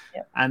commas.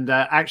 And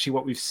actually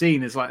what we've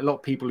seen is like a lot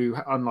of people who,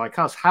 unlike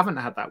us, haven't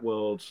had that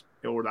world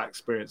or that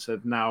experience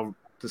have now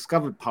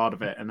discovered part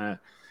of it and are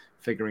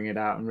figuring it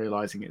out and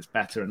realizing it's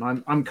better.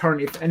 And I'm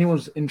currently, if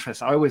anyone's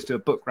interested, I always do a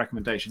book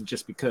recommendation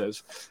just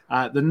because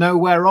The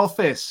Nowhere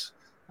Office.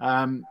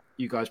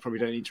 You guys probably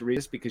don't need to read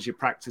this because you're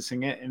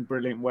practicing it in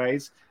brilliant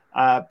ways.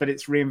 But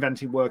it's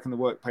reinventing work in the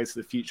workplace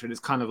of the future. And it's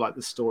kind of like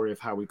the story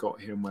of how we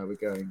got here and where we're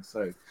going.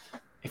 So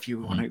if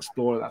you want to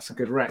explore, that's a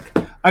good rec.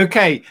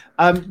 Okay.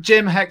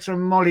 Jim, Hector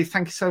and Molly,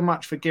 thank you so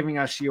much for giving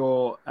us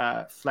your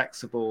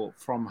flexible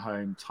from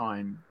home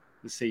time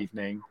this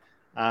evening.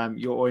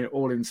 You're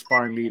all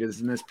inspiring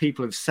leaders. And as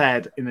people have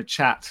said in the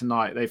chat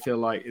tonight, they feel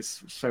like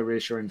it's so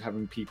reassuring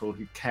having people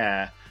who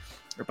care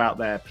about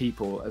their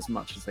people as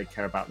much as they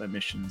care about their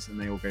missions, and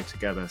they all go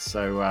together.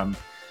 So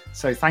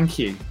thank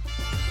you.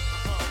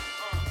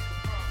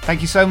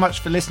 Thank you so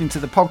much for listening to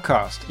the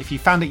podcast. If you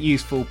found it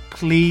useful,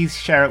 please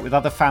share it with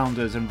other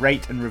founders and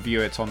rate and review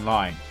it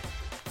online.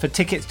 For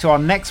tickets to our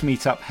next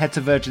meetup, head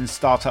to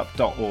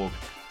virginstartup.org.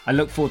 I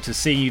look forward to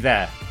seeing you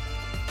there.